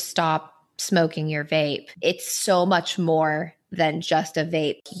you just stop smoking your vape? It's so much more than just a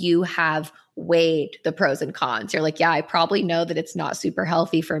vape. You have weighed the pros and cons. You're like, yeah, I probably know that it's not super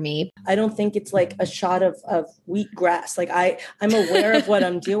healthy for me. I don't think it's like a shot of wheatgrass. Like I'm aware of what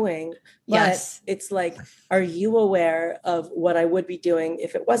I'm doing, but Yes. It's like, are you aware of what I would be doing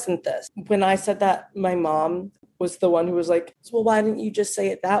if it wasn't this? When I said that, my mom was the one who was like, well, why didn't you just say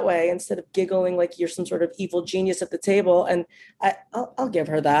it that way instead of giggling like you're some sort of evil genius at the table? And I'll give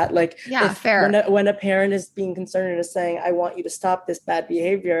her that. Like, yeah, fair. When a parent is being concerned and is saying, I want you to stop this bad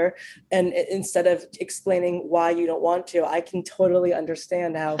behavior, and instead of explaining why you don't want to, I can totally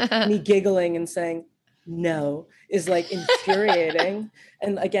understand how me giggling and saying no is like infuriating.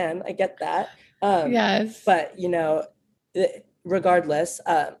 And again, I get that. Yes. But, you know, regardless,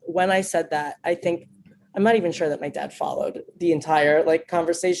 when I said that, I think I'm not even sure that my dad followed the entire like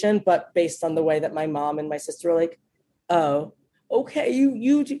conversation, but based on the way that my mom and my sister were like, oh, okay,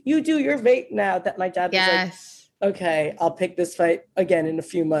 you do your vape now, that my dad was like, okay, I'll pick this fight again in a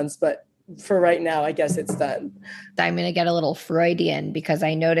few months, but for right now, I guess it's done. I'm going to get a little Freudian, because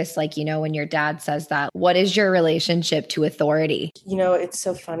I noticed, like, you know, when your dad says that, what is your relationship to authority? You know, it's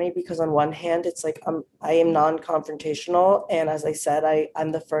so funny because on one hand, it's like I am non-confrontational. And as I said,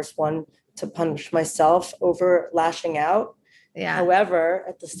 I'm the first one to punish myself over lashing out. Yeah. However,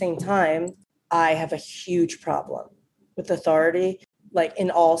 at the same time, I have a huge problem with authority, like in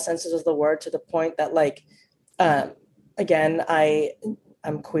all senses of the word, to the point that like, again,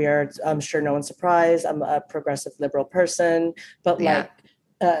 I'm queer. I'm sure no one's surprised. I'm a progressive liberal person, but Yeah.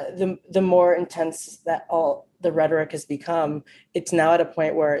 the more intense that all the rhetoric has become, it's now at a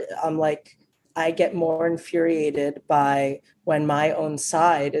point where I'm like, I get more infuriated by when my own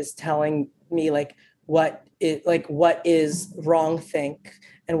side is telling me what is wrong think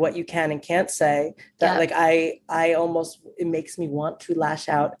and what you can and can't say, that Yep. I almost, it makes me want to lash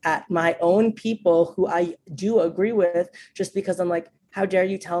out at my own people who I do agree with, just because I'm like, how dare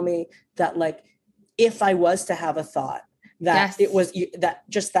you tell me that, like, if I was to have a thought that Yes. it was that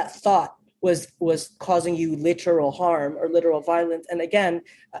just that thought was causing you literal harm or literal violence. And again,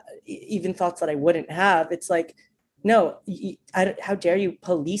 even thoughts that I wouldn't have, it's like, no, how dare you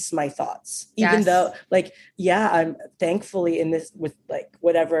police my thoughts? Even Yes. though, like, yeah, I'm thankfully in this, with like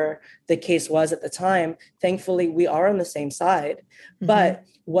whatever the case was at the time, thankfully we are on the same side. But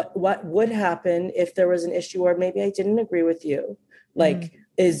what would happen if there was an issue where maybe I didn't agree with you? Like,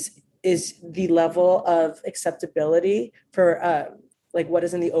 is the level of acceptability for like what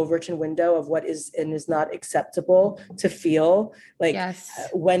is in the Overton window of what is and is not acceptable to feel, like, Yes.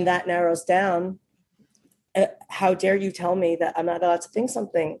 when that narrows down, how dare you tell me that I'm not allowed to think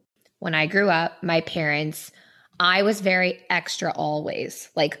something? When I grew up, my parents, I was very extra always,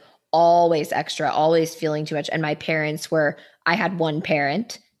 like always extra, always feeling too much. And my parents were, I had one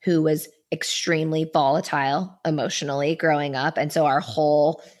parent who was extremely volatile emotionally growing up. And so our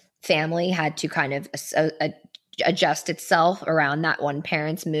whole family had to kind of adjust itself around that one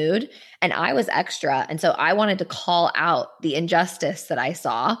parent's mood. And I was extra. And so I wanted to call out the injustice that I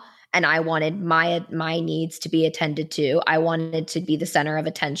saw. And I wanted my needs to be attended to. I wanted to be the center of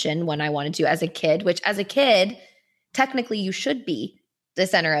attention when I wanted to as a kid, which as a kid, technically you should be the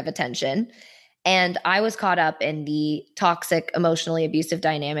center of attention. And I was caught up in the toxic, emotionally abusive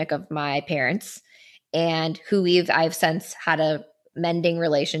dynamic of my parents, and who I've since had a mending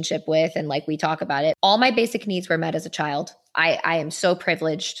relationship with. And like we talk about it, all my basic needs were met as a child. I am so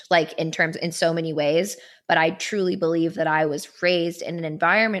privileged, like in so many ways, but I truly believe that I was raised in an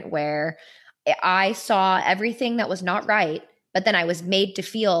environment where I saw everything that was not right, but then I was made to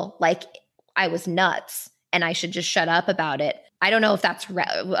feel like I was nuts and I should just shut up about it. I don't know if that's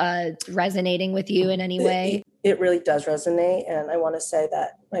resonating with you in any way. It really does resonate. And I want to say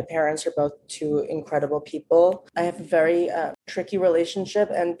that my parents are both two incredible people. I have a very tricky relationship.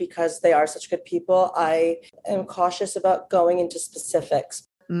 And because they are such good people, I am cautious about going into specifics.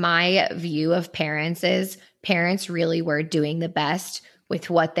 My view of parents is parents really were doing the best with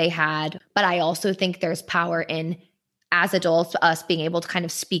what they had. But I also think there's power in, as adults, us being able to kind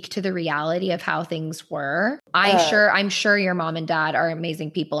of speak to the reality of how things were. I'm sure your mom and dad are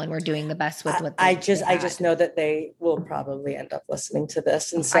amazing people and we're doing the best with what I just know that they will probably end up listening to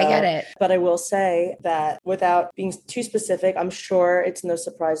this. And so I get it. But I will say that without being too specific, I'm sure it's no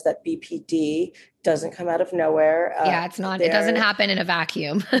surprise that BPD doesn't come out of nowhere. Yeah, it's not, it doesn't happen in a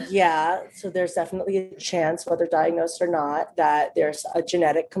vacuum. Yeah. So there's definitely a chance, whether diagnosed or not, that there's a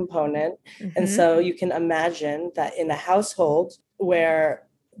genetic component. And so you can imagine that in a household where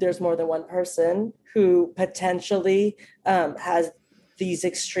there's more than one person who potentially has these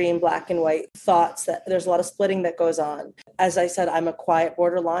extreme black and white thoughts, that there's a lot of splitting that goes on. As I said, I'm a quiet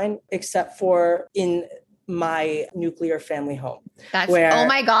borderline, except for in my nuclear family home. Oh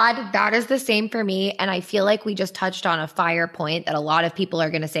my God, that is the same for me. And I feel like we just touched on a fire point that a lot of people are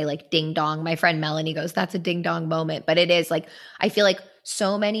going to say, like, ding dong. My friend Melanie goes, that's a ding dong moment. But it is like, I feel like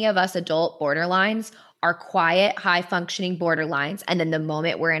so many of us adult borderlines are quiet, high functioning borderlines. And then the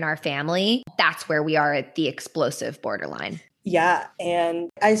moment we're in our family, that's where we are at the explosive borderline. Yeah.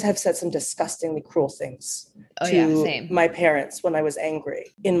 And I have said some disgustingly cruel things to my parents when I was angry.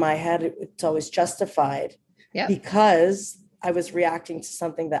 In my head, it's always justified because I was reacting to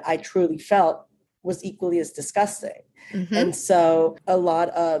something that I truly felt was equally as disgusting. And so a lot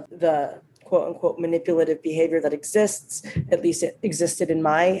of the quote unquote manipulative behavior that exists, at least it existed in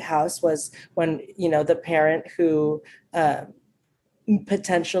my house, was when, the parent who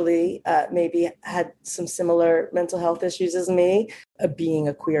potentially maybe had some similar mental health issues as me, being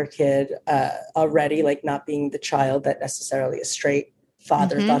a queer kid already, like not being the child that necessarily a straight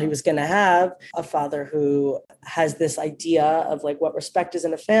father thought he was going to have, a father who has this idea of like what respect is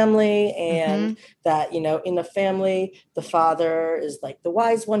in a family, and that, in a family, the father is like the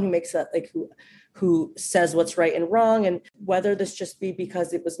wise one who makes that, like, who says what's right and wrong. And whether this just be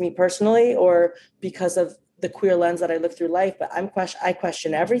because it was me personally or because of the queer lens that I live through life, but I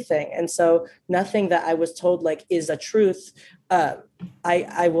question everything. And so nothing that I was told like is a truth,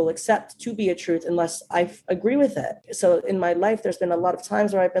 I will accept to be a truth unless I agree with it. So in my life, there's been a lot of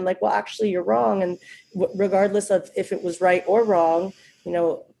times where I've been like, well, actually you're wrong. And regardless of if it was right or wrong, you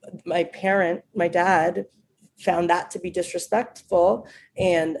know, my dad found that to be disrespectful.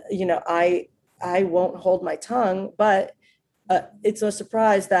 And, you know, I won't hold my tongue, but it's no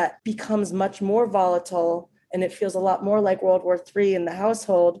surprise that becomes much more volatile, and it feels a lot more like World War III in the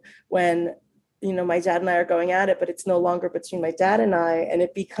household when, you know, my dad and I are going at it, but it's no longer between my dad and I, and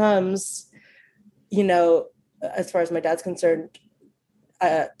it becomes, you know, as far as my dad's concerned,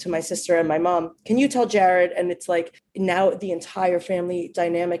 to my sister and my mom, can you tell Jared? And it's like now the entire family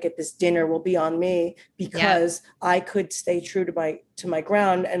dynamic at this dinner will be on me because I could stay true to my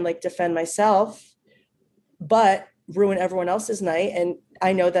ground and like defend myself, but ruin everyone else's night. And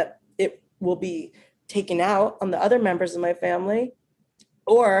I know that it will be taken out on the other members of my family,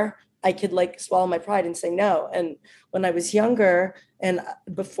 or I could like swallow my pride and say no. And when I was younger and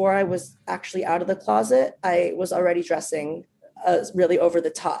before I was actually out of the closet, I was already dressing really over the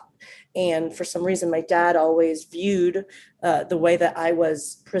top. And for some reason, my dad always viewed the way that I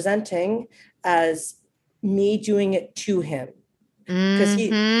was presenting as me doing it to him, because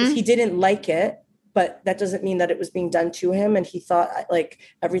he didn't like it, but that doesn't mean that it was being done to him. And he thought like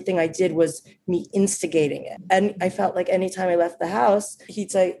everything I did was me instigating it. And I felt like anytime I left the house, he'd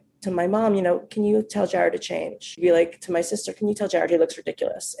say to my mom, you know, can you tell Jared to change? She'd be like to my sister, can you tell Jared he looks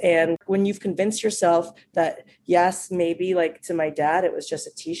ridiculous? And when you've convinced yourself that, yes, maybe like to my dad, it was just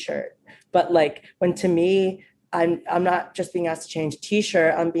a t-shirt, but like when to me, I'm not just being asked to change a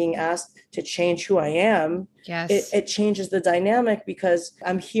t-shirt, I'm being asked to change who I am. Yes. It changes the dynamic because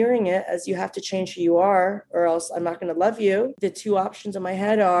I'm hearing it as you have to change who you are or else I'm not going to love you. The two options in my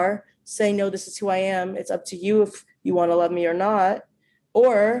head are say, no, this is who I am. It's up to you if you want to love me or not.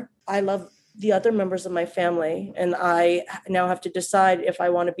 Or I love the other members of my family, and I now have to decide if I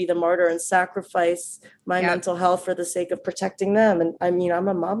want to be the martyr and sacrifice my mental health for the sake of protecting them. And I mean, I'm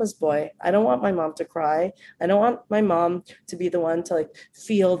a mama's boy. I don't want my mom to cry. I don't want my mom to be the one to like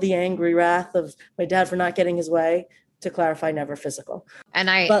feel the angry wrath of my dad for not getting his way. To clarify, never physical. And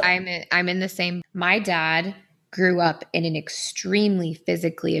I'm in the same. My dad grew up in an extremely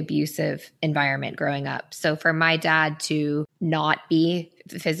physically abusive environment growing up. So for my dad to not be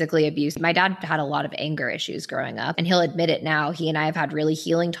physically abused, my dad had a lot of anger issues growing up, and he'll admit it now. He and I have had really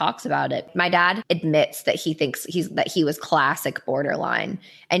healing talks about it. My dad admits that he thinks that he was classic borderline,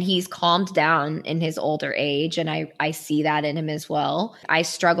 and he's calmed down in his older age. And I see that in him as well. I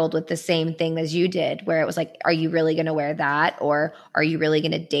struggled with the same thing as you did, where it was like, are you really going to wear that? Or are you really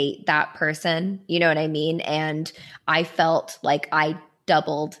going to date that person? You know what I mean? And I felt like I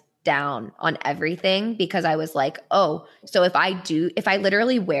doubled down on everything because I was like, oh, so if I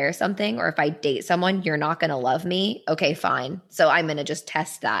literally wear something or if I date someone, you're not going to love me. Okay, fine. So I'm going to just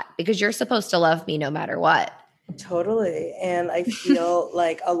test that because you're supposed to love me no matter what. Totally. And I feel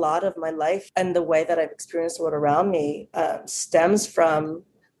like a lot of my life and the way that I've experienced the world around me stems from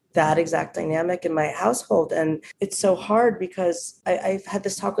that exact dynamic in my household. And it's so hard because I've had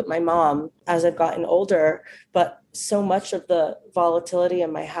this talk with my mom as I've gotten older, but so much of the volatility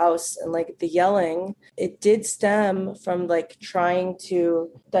in my house and like the yelling, it did stem from like trying to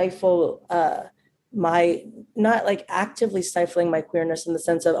stifle my, not like actively stifling my queerness in the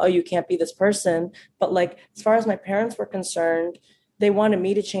sense of, oh, you can't be this person. But like, as far as my parents were concerned, they wanted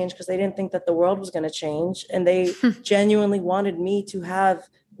me to change because they didn't think that the world was going to change. And they genuinely wanted me to have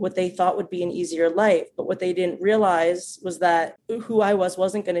what they thought would be an easier life. But what they didn't realize was that who I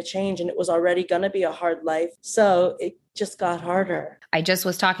wasn't going to change, and it was already going to be a hard life. So it just got harder. I just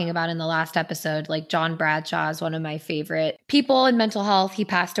was talking about in the last episode, like John Bradshaw is one of my favorite people in mental health. He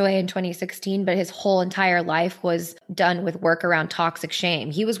passed away in 2016, but his whole entire life was done with work around toxic shame.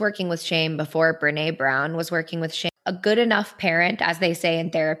 He was working with shame before Brene Brown was working with shame. A good enough parent, as they say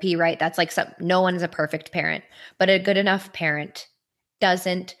in therapy, right? That's like no one is a perfect parent, but a good enough parent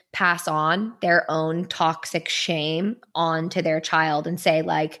doesn't pass on their own toxic shame onto their child and say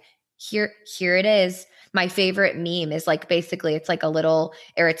like, here it is. My favorite meme is like, basically it's like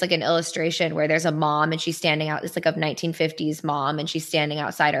it's like an illustration where there's a mom and she's standing out. It's like a 1950s mom and she's standing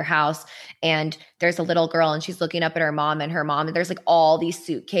outside her house and there's a little girl and she's looking up at her mom and there's like all these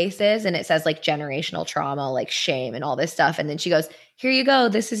suitcases and it says like generational trauma, like shame and all this stuff. And then she goes, here you go.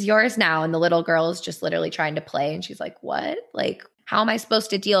 This is yours now. And the little girl is just literally trying to play. And she's like, what? Like, how am I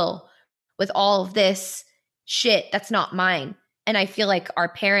supposed to deal with all of this shit that's not mine? And I feel like our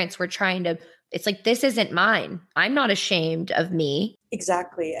parents were trying to, it's like, this isn't mine. I'm not ashamed of me.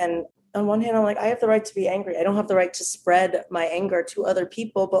 Exactly. And on one hand, I'm like, I have the right to be angry. I don't have the right to spread my anger to other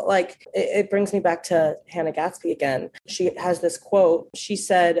people. But like, it brings me back to Hannah Gatsby again. She has this quote. She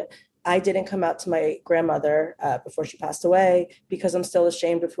said, I didn't come out to my grandmother before she passed away because I'm still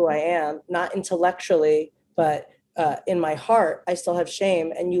ashamed of who I am, not intellectually, but in my heart, I still have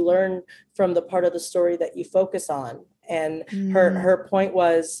shame. And you learn from the part of the story that you focus on. And her point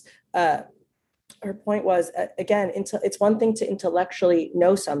was, again, it's one thing to intellectually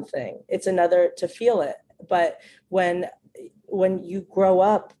know something, it's another to feel it. But when you grow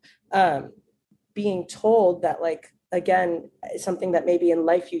up being told that, like, again, something that maybe in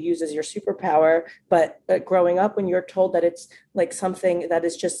life you use as your superpower, but growing up when you're told that it's like something that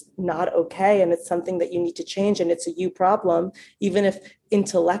is just not okay, and it's something that you need to change, and it's a you problem, even if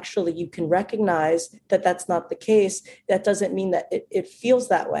intellectually you can recognize that that's not the case, that doesn't mean that it feels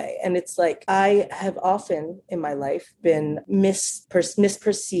that way. And it's like, I have often in my life been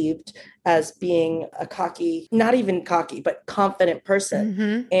misperceived as being a cocky, not even cocky, but confident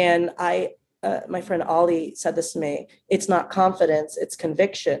person. And my friend Ollie said this to me, it's not confidence, it's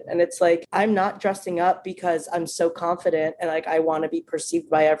conviction. And it's like, I'm not dressing up because I'm so confident and like I want to be perceived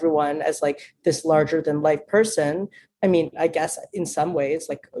by everyone as like this larger than life person. I mean, I guess in some ways,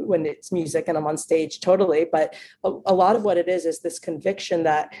 like when it's music and I'm on stage, totally. But a lot of what it is this conviction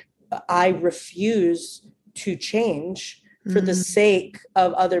that I refuse to change for the sake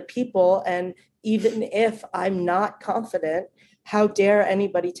of other people. And even if I'm not confident, how dare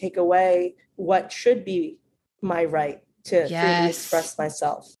anybody take away what should be my right to freely express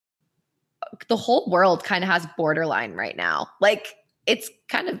myself? The whole world kind of has borderline right now. Like, it's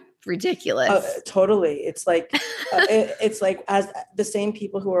kind of ridiculous. Totally. It's like, it's like, as the same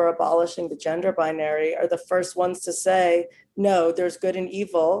people who are abolishing the gender binary are the first ones to say, no, there's good and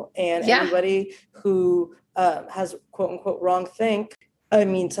evil. And anybody who has quote unquote wrong think. I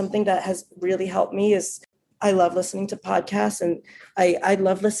mean, something that has really helped me is I love listening to podcasts, and I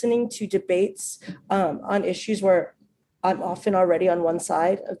love listening to debates on issues where I'm often already on one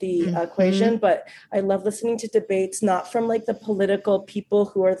side of the equation, but I love listening to debates, not from like the political people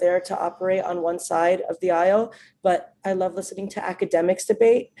who are there to operate on one side of the aisle, but I love listening to academics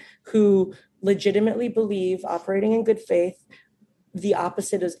debate who legitimately believe, operating in good faith, the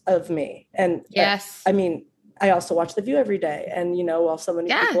opposite of me. And I mean, I also watch The View every day. And, you know, while so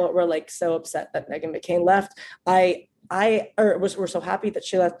many people were like so upset that Meghan McCain left, we're so happy that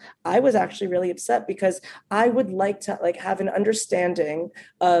she left. I was actually really upset because I would like to like have an understanding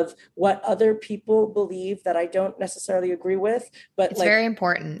of what other people believe that I don't necessarily agree with, but it's very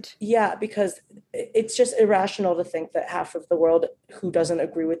important. Yeah, because it's just irrational to think that half of the world who doesn't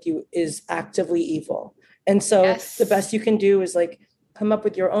agree with you is actively evil. And so the best you can do is like come up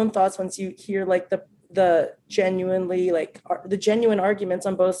with your own thoughts once you hear like the genuine arguments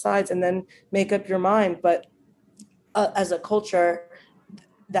on both sides, and then make up your mind. But as a culture,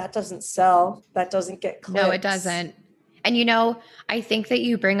 that doesn't sell, that doesn't get clicks. No, it doesn't. And you know, I think that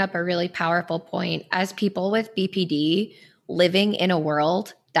you bring up a really powerful point. As people with BPD living in a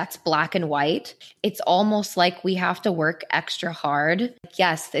world that's black and white, it's almost like we have to work extra hard.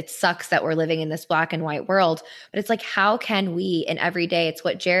 Yes, it sucks that we're living in this black and white world, but it's like, how can we in every day, it's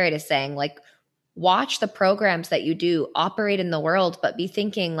what Jared is saying, like, watch the programs that you do, operate in the world, but be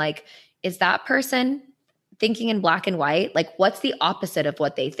thinking like, is that person thinking in black and white? Like, what's the opposite of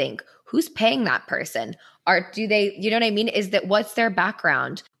what they think? Who's paying that person? Do they, you know what I mean? What's their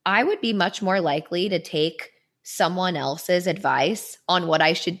background? I would be much more likely to take someone else's advice on what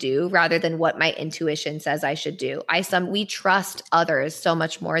I should do rather than what my intuition says I should do. We trust others so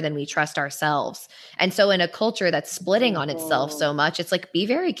much more than we trust ourselves. And so in a culture that's splitting on itself so much, it's like, be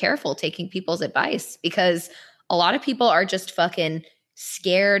very careful taking people's advice, because a lot of people are just fucking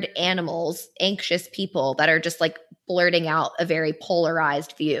scared animals, anxious people that are just like blurting out a very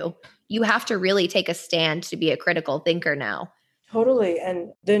polarized view. You have to really take a stand to be a critical thinker now. Totally.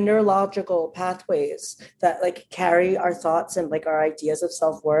 And the neurological pathways that like carry our thoughts and like our ideas of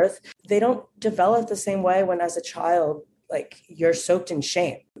self-worth, they don't develop the same way when as a child, like you're soaked in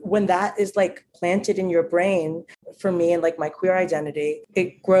shame. When that is like planted in your brain, for me and like my queer identity,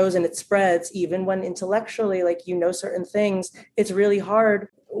 it grows and it spreads. Even when intellectually, like, you know, certain things, it's really hard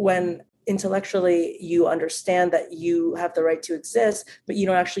when intellectually you understand that you have the right to exist, but you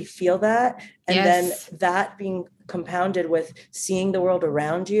don't actually feel that. And then that being compounded with seeing the world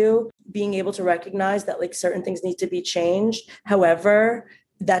around you, being able to recognize that like certain things need to be changed. However,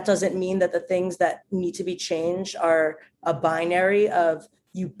 that doesn't mean that the things that need to be changed are a binary of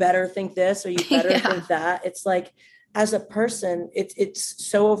you better think this or you better think that. It's like, as a person, it's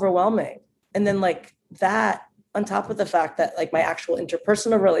so overwhelming. And then like that, on top of the fact that like my actual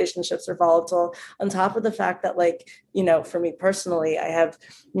interpersonal relationships are volatile, on top of the fact that like, you know, for me personally, I have,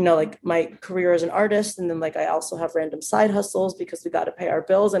 you know, like my career as an artist, and then like I also have random side hustles because we got to pay our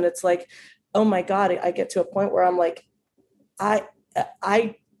bills. And it's like, oh my God, I get to a point where I'm like, I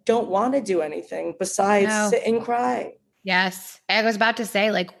don't want to do anything besides No. sit and cry. Yes. I was about to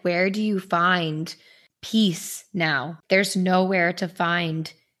say, like, where do you find peace now? There's nowhere to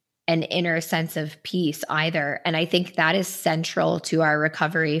find an inner sense of peace either. And I think that is central to our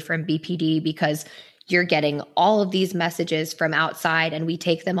recovery from BPD, because you're getting all of these messages from outside and we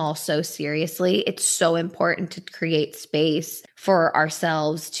take them all so seriously. It's so important to create space for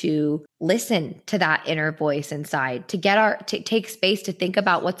ourselves to listen to that inner voice inside, to take space to think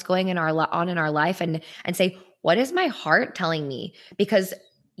about what's going on in our life and say, what is my heart telling me? Because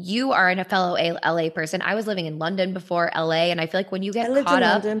you are a fellow LA person. I was living in London before LA, and I feel like when you get I lived caught in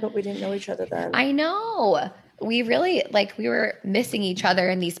up, London, but we didn't know each other then. I know. We really we were missing each other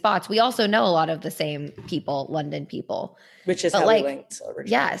in these spots. We also know a lot of the same people, London people. Which is But how we linked originally.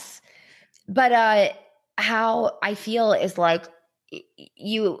 Yes. But how I feel is like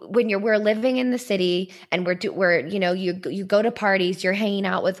we're living in the city and we're you go to parties, you're hanging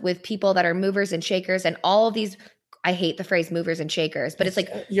out with people that are movers and shakers and all of these. I hate the phrase movers and shakers, but it's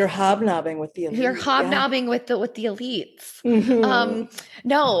like you're hobnobbing with the elite. You're hobnobbing with the elites. Mm-hmm.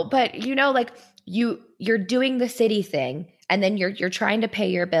 No, but you're doing the city thing, and then you're trying to pay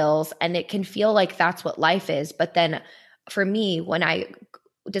your bills, and it can feel like that's what life is. But then for me, when I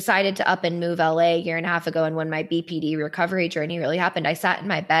decided to up and move LA a year and a half ago, and when my BPD recovery journey really happened, I sat in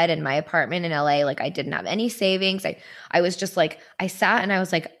my bed in my apartment in LA, like I didn't have any savings. I was just like, I sat and I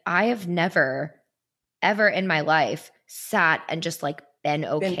was like, I have never, ever in my life sat and just like been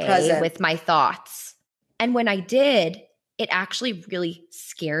okay with my thoughts. And when I did, it actually really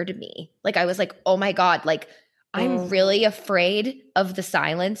scared me. Like I was like, oh my God, like I'm really afraid of the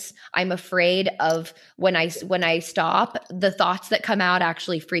silence. I'm afraid of when I stop, the thoughts that come out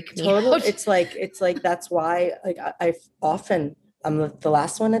actually freak me out. It's like that's why like I'm the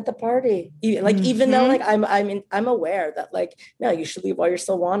last one at the party. Like even though like I'm aware that like no, you should leave while you're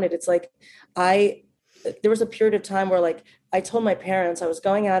still wanted. It's like there was a period of time where like I told my parents I was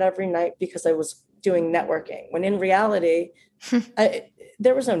going out every night because I was doing networking, when in reality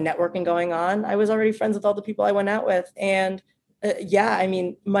there was no networking going on. I was already friends with all the people I went out with. And I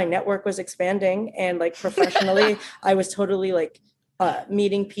mean, my network was expanding, and like professionally, I was totally like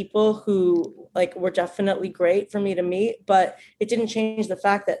meeting people who like were definitely great for me to meet, but it didn't change the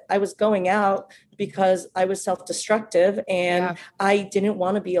fact that I was going out because I was self-destructive and I didn't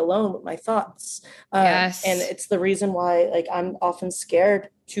want to be alone with my thoughts. Yes. And it's the reason why like I'm often scared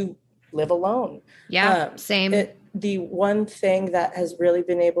to live alone. Same. The one thing that has really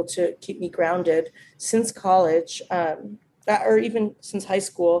been able to keep me grounded since college, or even since high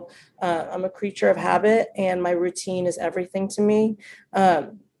school, I'm a creature of habit, and my routine is everything to me.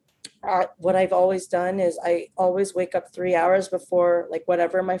 What I've always done is I always wake up 3 hours before like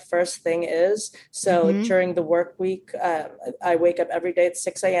whatever my first thing is. So like during the work week, I wake up every day at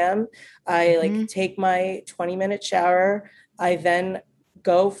 6 a.m. I like take my 20-minute shower. I then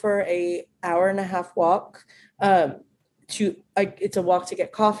go for a hour and a half walk. It's a walk to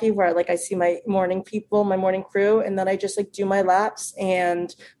get coffee where I see my morning people, my morning crew, and then I just like do my laps.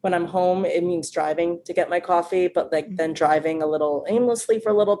 And when I'm home, it means driving to get my coffee, but like then driving a little aimlessly for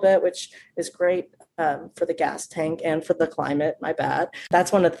a little bit, which is great for the gas tank and for the climate. My bad.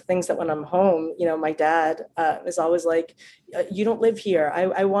 That's one of the things that when I'm home, my dad is always like, you don't live here.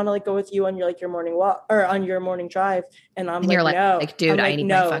 I want to like go with you on your morning walk or on your morning drive. And you're like, no, dude, I need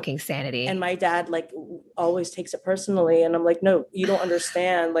my fucking sanity. And my dad like always takes it personally. And I'm like, no, you don't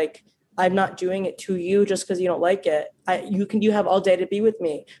understand. Like, I'm not doing it to you just because you don't like it. You have all day to be with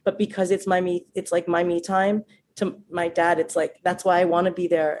me, but because it's like my me time. To my dad, it's like, that's why I want to be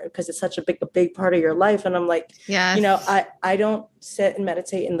there, because it's such a big part of your life. And I'm like, I don't sit and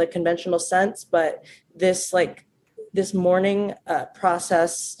meditate in the conventional sense, but this morning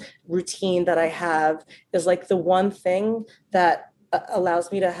process routine that I have is like the one thing that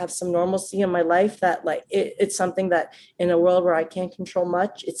allows me to have some normalcy in my life, that like it's something that in a world where I can't control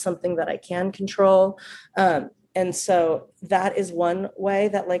much, it's something that I can control. And so that is one way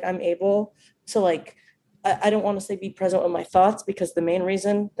that like I'm able to like, I don't want to say be present with my thoughts, because the main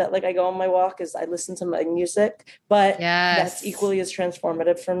reason that like I go on my walk is I listen to my music, but that's equally as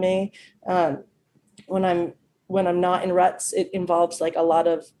transformative for me. When I'm not in ruts, it involves like a lot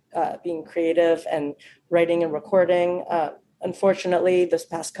of being creative and writing and recording. Unfortunately, this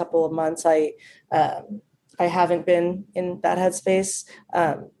past couple of months, I haven't been in that headspace,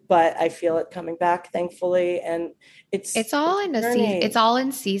 but I feel it coming back, thankfully. And it's all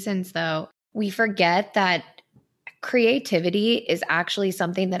in seasons, though. We forget that creativity is actually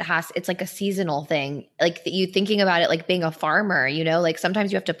something that it's like a seasonal thing. Like you thinking about it like being a farmer, you know, like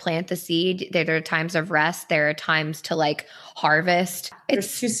sometimes you have to plant the seed. There are times of rest. There are times to like harvest.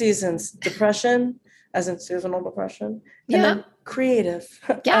 There's two seasons: depression, as in seasonal depression, and Yeah. then creative.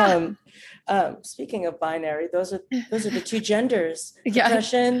 Yeah. Speaking of binary, those are the two genders: Yeah.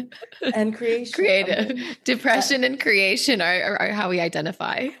 depression and creation. Creative. Depression and creation are how we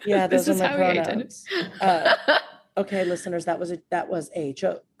identify. Yeah, those This are is my how we pronouns. Okay, listeners, that was a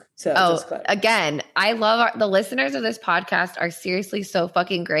joke. So again, I love the listeners of this podcast are seriously so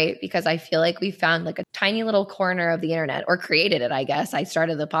fucking great because I feel like we found like a tiny little corner of the internet, or created it, I guess. I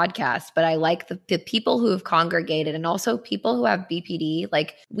started the podcast, but I like the people who have congregated, and also people who have BPD.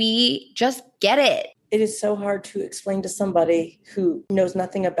 Like, we just get it. It is so hard to explain to somebody who knows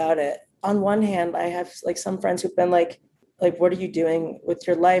nothing about it. On one hand, I have like some friends who've been like, what are you doing with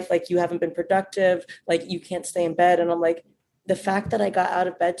your life? Like, you haven't been productive. Like, you can't stay in bed. And I'm like, the fact that I got out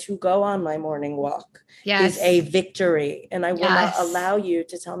of bed to go on my morning walk is a victory. And I will not allow you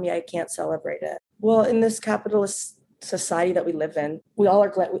to tell me I can't celebrate it. Well, in this capitalist society that we live in,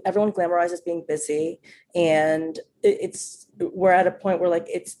 everyone glamorizes being busy. And we're at a point where like,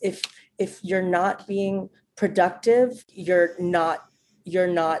 if you're not being productive, you're not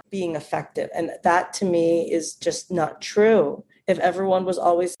being effective. And that to me is just not true. If everyone was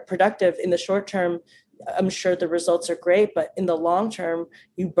always productive in the short term, I'm sure the results are great, but in the long term,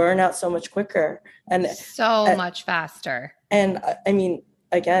 you burn out so much quicker and so much faster. And I mean,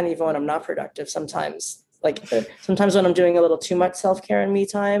 again, even when I'm not productive, sometimes when I'm doing a little too much self-care and me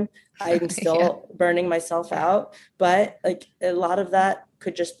time, I'm still burning myself out. But like a lot of that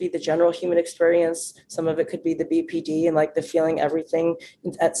could just be the general human experience. Some of it could be the BPD and like the feeling everything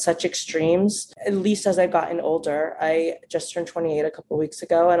at such extremes. At least as I've gotten older, I just turned 28 a couple of weeks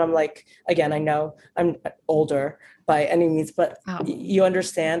ago. And I'm like, again, I know I'm older by any means, but you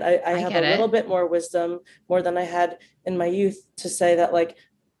understand, I have a little bit more wisdom, more than I had in my youth, to say that like,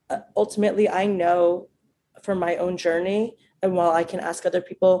 ultimately I know from my own journey, and while I can ask other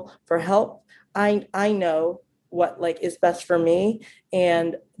people for help, I know what like is best for me,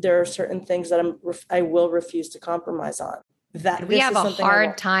 and there are certain things that I will refuse to compromise on. That we have a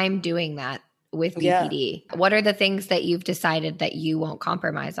hard time doing that with BPD. Yeah. What are the things that you've decided that you won't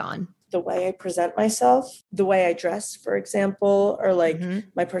compromise on? The way I present myself, the way I dress, for example, or like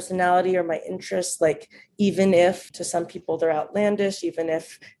my personality or my interests, like even if to some people they're outlandish, even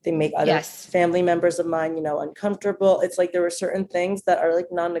if they make other family members of mine, you know, uncomfortable, it's like there are certain things that are like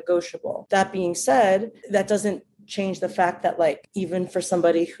non-negotiable. That being said, that doesn't change the fact that like, even for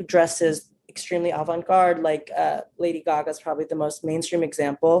somebody who dresses extremely avant-garde, like Lady Gaga is probably the most mainstream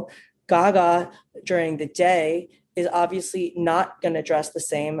example. Gaga during the day is obviously not going to dress the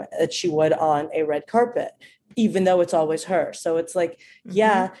same as she would on a red carpet, even though it's always her. So it's like,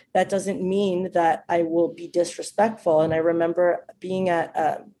 that doesn't mean that I will be disrespectful. And I remember being at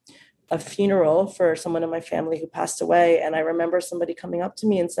a funeral for someone in my family who passed away. And I remember somebody coming up to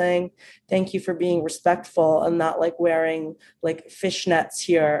me and saying, thank you for being respectful and not like wearing like fishnets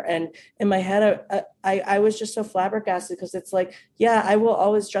here. And in my head, I was just so flabbergasted, because it's like, I will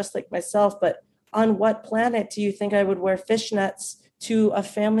always dress like myself, but on what planet do you think I would wear fishnets to a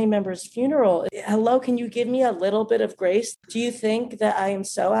family member's funeral? Hello, can you give me a little bit of grace? Do you think that I am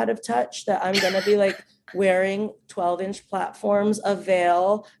so out of touch that I'm going to be like wearing 12-inch platforms, a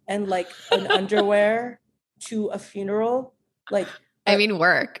veil, and like an underwear to a funeral? Like, I mean,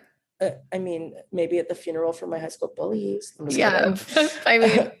 work. I mean, maybe at the funeral for my high school bullies. Yeah. I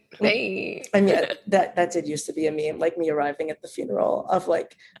mean, that did used to be a meme, like me arriving at the funeral of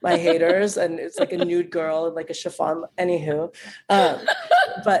like my haters, and it's like a nude girl and like a chiffon. Anywho,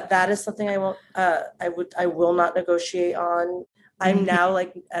 but that is something I will not negotiate on. I'm now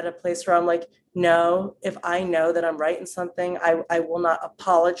like at a place where I'm like, no, if I know that I'm right in something, I will not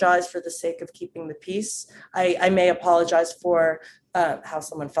apologize for the sake of keeping the peace. I may apologize for how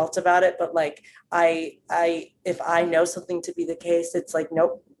someone felt about it, but like if I know something to be the case, it's like,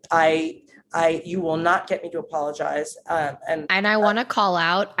 nope, you will not get me to apologize. And I want to call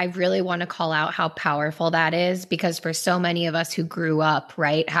out, I really want to call out how powerful that is, because for so many of us who grew up,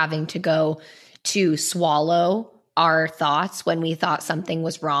 right, having to go to swallow our thoughts when we thought something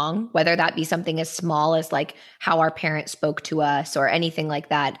was wrong, whether that be something as small as like how our parents spoke to us or anything like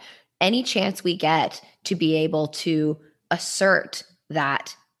that, any chance we get to be able to assert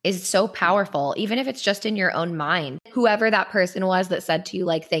that is so powerful, even if it's just in your own mind. Whoever that person was that said to you,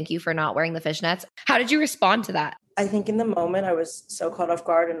 like, thank you for not wearing the fishnets, how did you respond to that? I think in the moment I was so caught off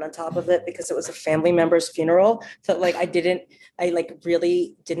guard and on top of it because it was a family member's funeral that like I like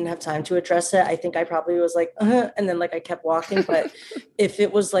really didn't have time to address it. I think I probably was like, and then like I kept walking. But if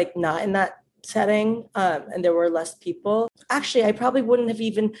it was like not in that setting, and there were less people, actually I probably wouldn't have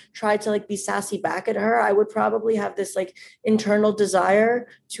even tried to like be sassy back at her. I would probably have this like internal desire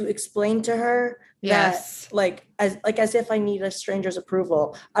to explain to her Yes. that as if I need a stranger's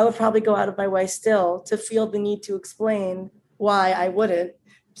approval. I would probably go out of my way still to feel the need to explain why I wouldn't,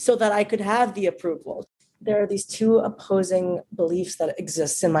 so that I could have the approval. There are these two opposing beliefs that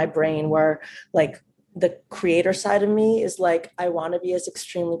exist in my brain where like the creator side of me is like, I want to be as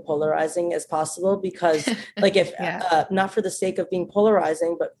extremely polarizing as possible because like if Yeah. not for the sake of being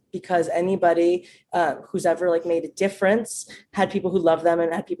polarizing, but because anybody who's ever like made a difference had people who loved them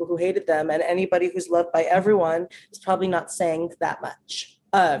and had people who hated them, and anybody who's loved by everyone is probably not saying that much.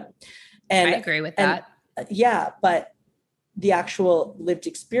 And I agree with that. Yeah, but the actual lived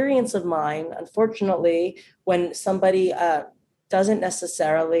experience of mine, unfortunately, when somebody doesn't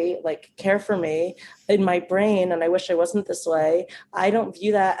necessarily like care for me in my brain, and I wish I wasn't this way, I don't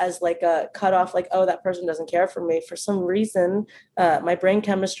view that as like a cutoff, like, oh, that person doesn't care for me. For some reason, my brain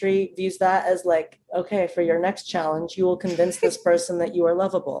chemistry views that as like, okay, for your next challenge, you will convince this person that you are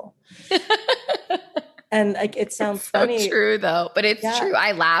lovable. And like, it sounds so funny. True though, but it's true.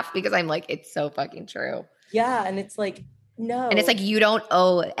 I laugh because I'm like, it's so fucking true. Yeah. And it's like, no. And it's like, you don't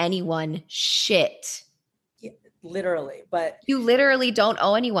owe anyone shit. Literally, but you literally don't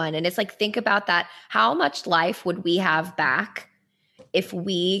owe anyone. And it's like, think about that. How much life would we have back if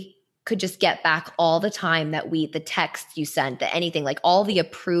we could just get back all the time that the text you sent, the anything, like all the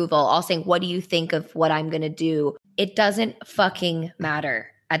approval, all saying, what do you think of what I'm going to do? It doesn't fucking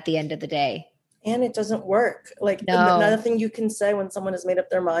matter at the end of the day. And it doesn't work. Like nothing you can say when someone has made up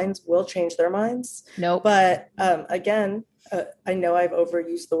their minds will change their minds. Nope. But again, I know I've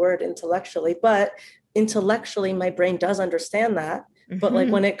overused the word intellectually, but intellectually my brain does understand that. Mm-hmm. But like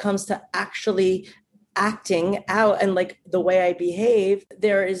when it comes to actually acting out and like the way I behave,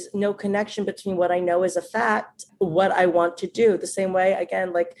 there is no connection between what I know is a fact, what I want to do. The same way,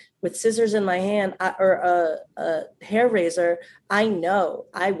 again, like with scissors in my hand or a hair razor, I know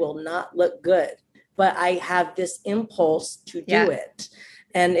I will not look good, but I have this impulse to do it.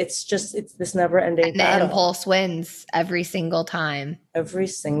 And it's this never ending battle. The impulse wins every single time. Every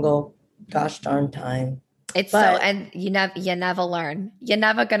single gosh darn time. And you never learn. You're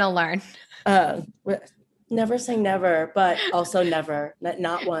never gonna learn. Never say never, but also never,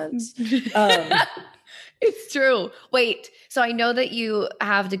 not once. It's true. Wait, so I know that you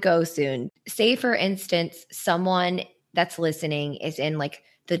have to go soon. Say, for instance, someone that's listening is in like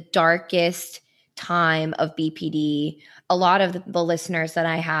the darkest time of BPD. A lot of the listeners that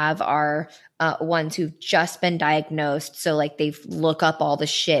I have are ones who've just been diagnosed. So like they look up all the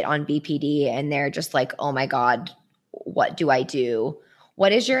shit on BPD and they're just like, oh my God, what do I do?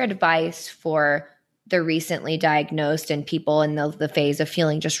 What is your advice for the recently diagnosed and people in the phase of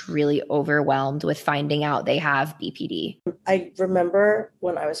feeling just really overwhelmed with finding out they have BPD? I remember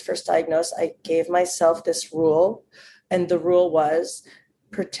when I was first diagnosed, I gave myself this rule. And the rule was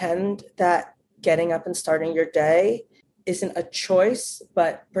pretend that getting up and starting your day isn't a choice,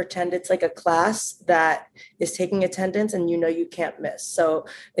 but pretend it's like a class that is taking attendance and you can't miss. So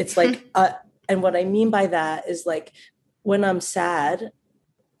it's like, and what I mean by that is like when I'm sad,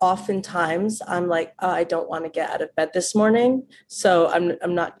 oftentimes I'm like, oh, I don't want to get out of bed this morning, so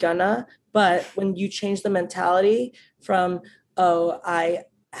I'm not gonna. But when you change the mentality from, oh, I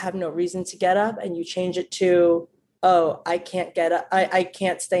have no reason to get up, and you change it to, oh, I can't get up, I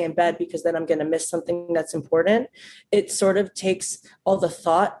can't stay in bed because then I'm going to miss something that's important. It sort of takes all the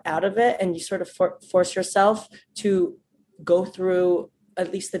thought out of it, and you sort of force yourself to go through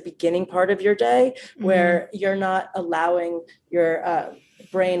at least the beginning part of your day where you're not allowing your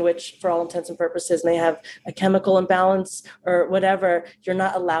brain, which for all intents and purposes may have a chemical imbalance or whatever, you're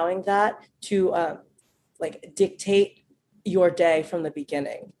not allowing that to like dictate your day from the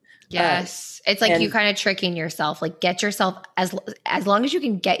beginning. Yes. It's like you kind of tricking yourself, like get yourself as long as you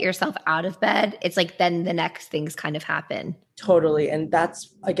can get yourself out of bed, it's like then the next things kind of happen. Totally. And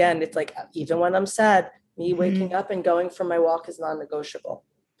that's, again, it's like, even when I'm sad, me waking up and going for my walk is non-negotiable.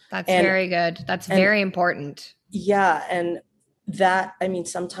 That's very good. That's very important. Yeah. And that, I mean,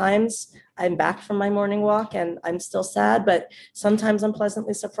 sometimes I'm back from my morning walk and I'm still sad, but sometimes I'm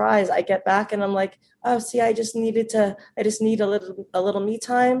pleasantly surprised. I get back and I'm like, oh, see, I just need a little me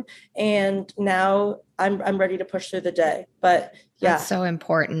time. And now I'm ready to push through the day. But yeah. That's so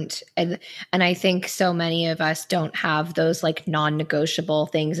important. And I think so many of us don't have those like non-negotiable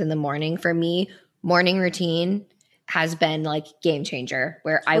things in the morning. For me, morning routine has been like game changer,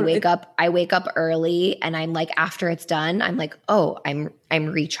 where I wake up early and I'm like, after it's done, I'm like, oh, I'm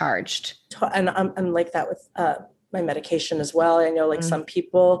recharged. And I'm like that with my medication as well. I know like some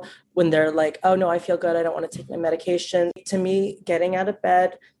people, when they're like, oh no, I feel good, I don't want to take my medication. To me, getting out of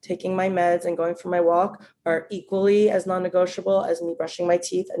bed, taking my meds and going for my walk are equally as non-negotiable as me brushing my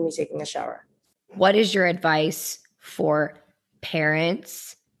teeth and me taking a shower. What is your advice for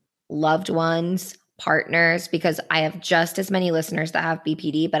parents, loved ones, partners? Because I have just as many listeners that have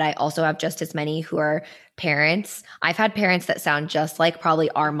BPD, but I also have just as many who are parents. I've had parents that sound just like probably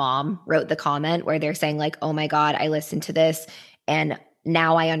our mom wrote the comment where they're saying like, oh my God, I listened to this and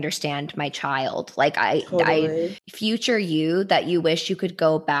now I understand my child. Like I future you that you wish you could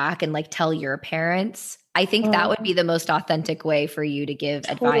go back and like tell your parents. I think that would be the most authentic way for you to give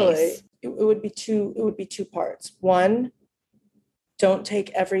advice. It would be two parts. One, don't take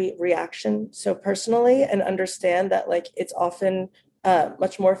every reaction so personally and understand that like it's often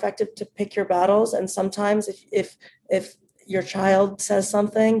much more effective to pick your battles. And sometimes if your child says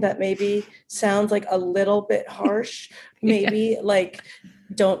something that maybe sounds like a little bit harsh, maybe like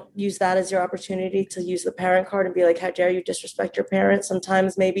don't use that as your opportunity to use the parent card and be like, how dare you disrespect your parents?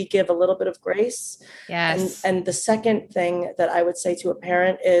 Sometimes maybe give a little bit of grace. Yes. And the second thing that I would say to a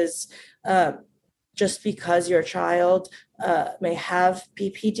parent is just because your child may have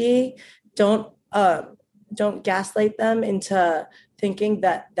BPD, don't gaslight them into thinking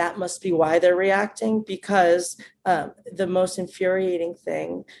that that must be why they're reacting, because the most infuriating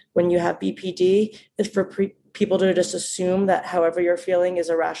thing when you have BPD is for people to just assume that however you're feeling is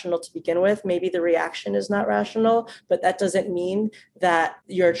irrational to begin with. Maybe the reaction is not rational, but that doesn't mean that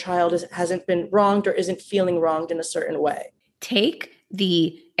your child hasn't been wronged or isn't feeling wronged in a certain way. Take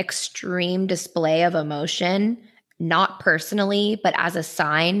the extreme display of emotion, not personally, but as a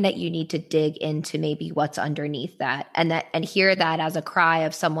sign that you need to dig into maybe what's underneath that, and hear that as a cry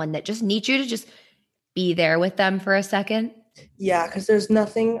of someone that just needs you to just be there with them for a second. Yeah, because there's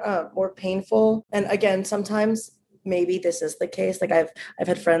nothing more painful. And again, sometimes maybe this is the case. Like I've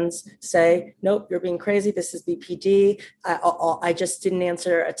had friends say, nope, you're being crazy. This is BPD. I just didn't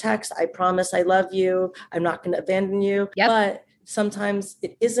answer a text. I promise I love you. I'm not going to abandon you. Yep. But sometimes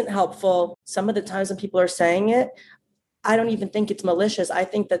it isn't helpful. Some of the times when people are saying it, I don't even think it's malicious. I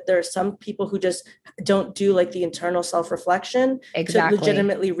think that there are some people who just don't do like the internal self-reflection to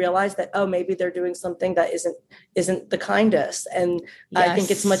legitimately realize that, oh, maybe they're doing something that isn't the kindest. And yes. I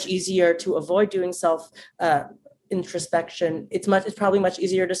think it's much easier to avoid doing self introspection. It's probably much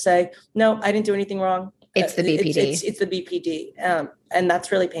easier to say, no, I didn't do anything wrong. It's the BPD. It's the BPD. And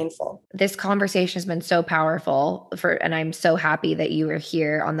that's really painful. This conversation has been so powerful and I'm so happy that you were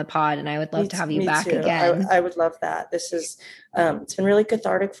here on the pod, and I would love to have you back again. I would love that. This is, it's been really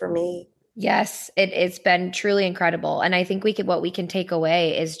cathartic for me. Yes, it's been truly incredible. And I think what we can take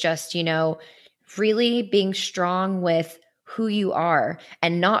away is just, really being strong with who you are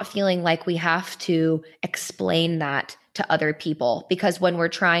and not feeling like we have to explain that to other people, because when we're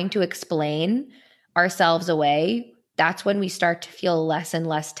trying to explain ourselves away, that's when we start to feel less and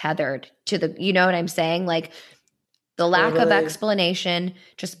less tethered to the, you know what I'm saying? Like the lack of explanation,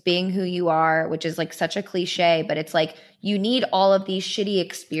 just being who you are, which is like such a cliche, but it's like you need all of these shitty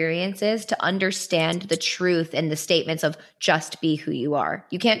experiences to understand the truth in the statements of just be who you are.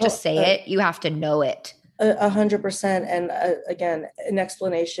 You can't just say it, you have to know it. 100%. And again, an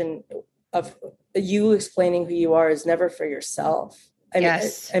explanation of you explaining who you are is never for yourself. I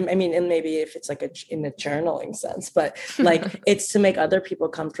mean, and maybe if it's like in a journaling sense, but like it's to make other people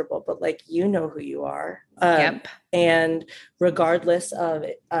comfortable, but like, you know who you are. And regardless of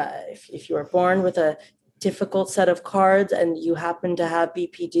if you were born with a difficult set of cards and you happen to have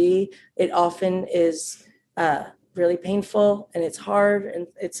BPD, it often is really painful and it's hard. And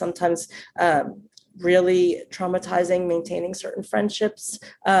it's sometimes really traumatizing maintaining certain friendships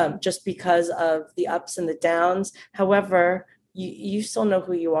just because of the ups and the downs. However, you still know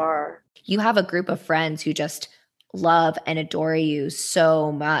who you are. You have a group of friends who just love and adore you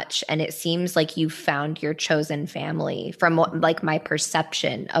so much. And it seems like you found your chosen family from like my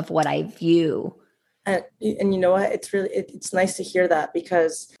perception of what I view. And you know what? It's really, it's nice to hear that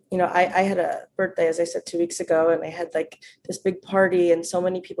because, I had a birthday, as I said, 2 weeks ago, and I had like this big party and so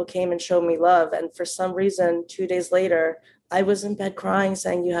many people came and showed me love. And for some reason, 2 days later, I was in bed crying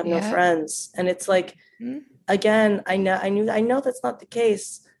saying, you have no friends. And it's like, again, I know that's not the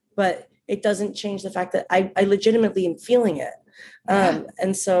case, but it doesn't change the fact that I legitimately am feeling it.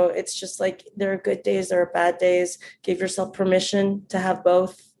 And so it's just like, there are good days, there are bad days. Give yourself permission to have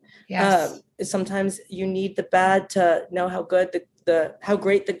both. Yes. Sometimes you need the bad to know how good how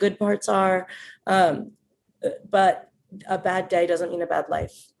great the good parts are. but a bad day doesn't mean a bad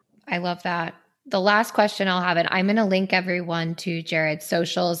life. I love that. The last question I'll have it. I'm going to link everyone to Jared's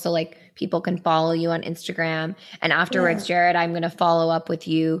socials so like people can follow you on Instagram. And afterwards, Jared, I'm going to follow up with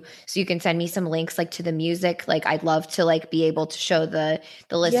you so you can send me some links like to the music. Like I'd love to like be able to show the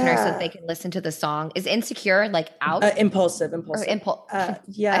listeners so that they can listen to the song. Is Insecure like out? Impulsive.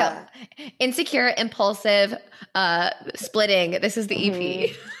 Yeah. Insecure, Impulsive, Splitting. This is the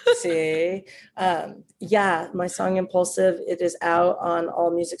EP. See, my song Impulsive, it is out on all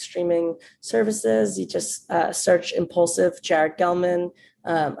music streaming services. You just search Impulsive, Jared Gelman.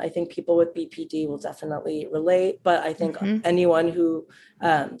 I think people with BPD will definitely relate, but I think anyone who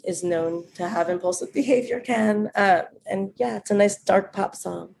is known to have impulsive behavior can. It's a nice dark pop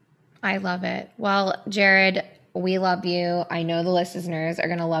song. I love it. Well, Jared, we love you. I know the listeners are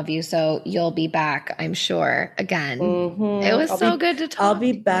going to love you, so you'll be back, I'm sure, again. It was good to talk. I'll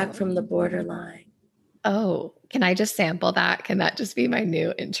be back from the borderline. Oh, can I just sample that? Can that just be my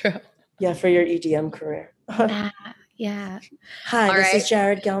new intro? Yeah, for your EDM career. Yeah. Hi, this is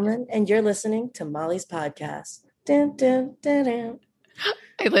Jared Gelman, and you're listening to Molly's podcast. Dun, dun, dun, dun.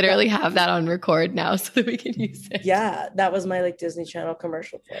 I literally have that on record now so that we can use it. Yeah, that was my like Disney Channel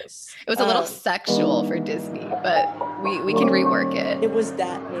commercial voice. It was a little sexual for Disney, but we can rework it. It was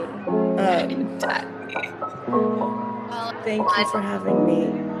that me. Well, thank you for having me.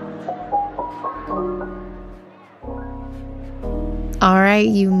 All right,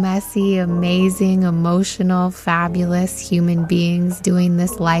 you messy, amazing, emotional, fabulous human beings doing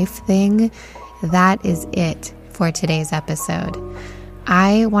this life thing. That is it for today's episode.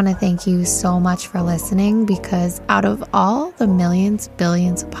 I want to thank you so much for listening because out of all the millions,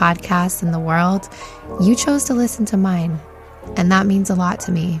 billions of podcasts in the world, you chose to listen to mine. And that means a lot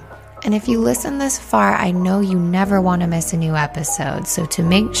to me. And if you listen this far, I know you never want to miss a new episode. So to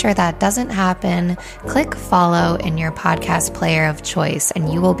make sure that doesn't happen, click follow in your podcast player of choice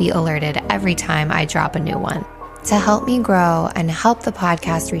and you will be alerted every time I drop a new one. To help me grow and help the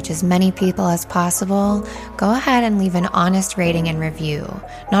podcast reach as many people as possible, go ahead and leave an honest rating and review.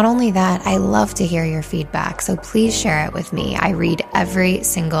 Not only that, I love to hear your feedback, so please share it with me. I read every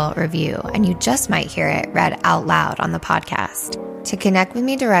single review, and you just might hear it read out loud on the podcast. To connect with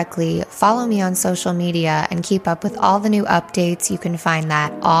me directly, follow me on social media and keep up with all the new updates. You can find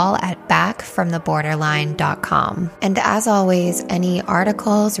that all at backfromtheborderline.com. And as always, any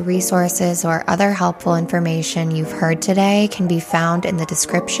articles, resources, or other helpful information you've heard today can be found in the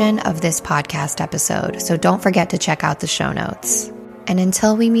description of this podcast episode. So don't forget to check out the show notes. And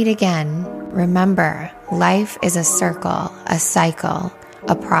until we meet again, remember, life is a circle, a cycle,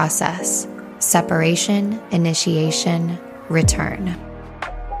 a process. Separation, initiation, return.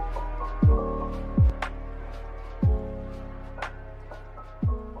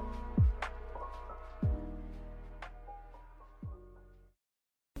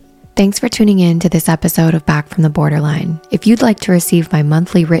 Thanks for tuning in to this episode of Back from the Borderline. If you'd like to receive my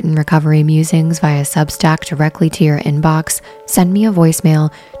monthly written recovery musings via Substack directly to your inbox, send me a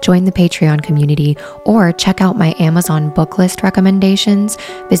voicemail, join the Patreon community, or check out my Amazon book list recommendations,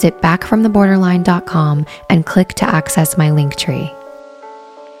 visit backfromtheborderline.com and click to access my Linktree.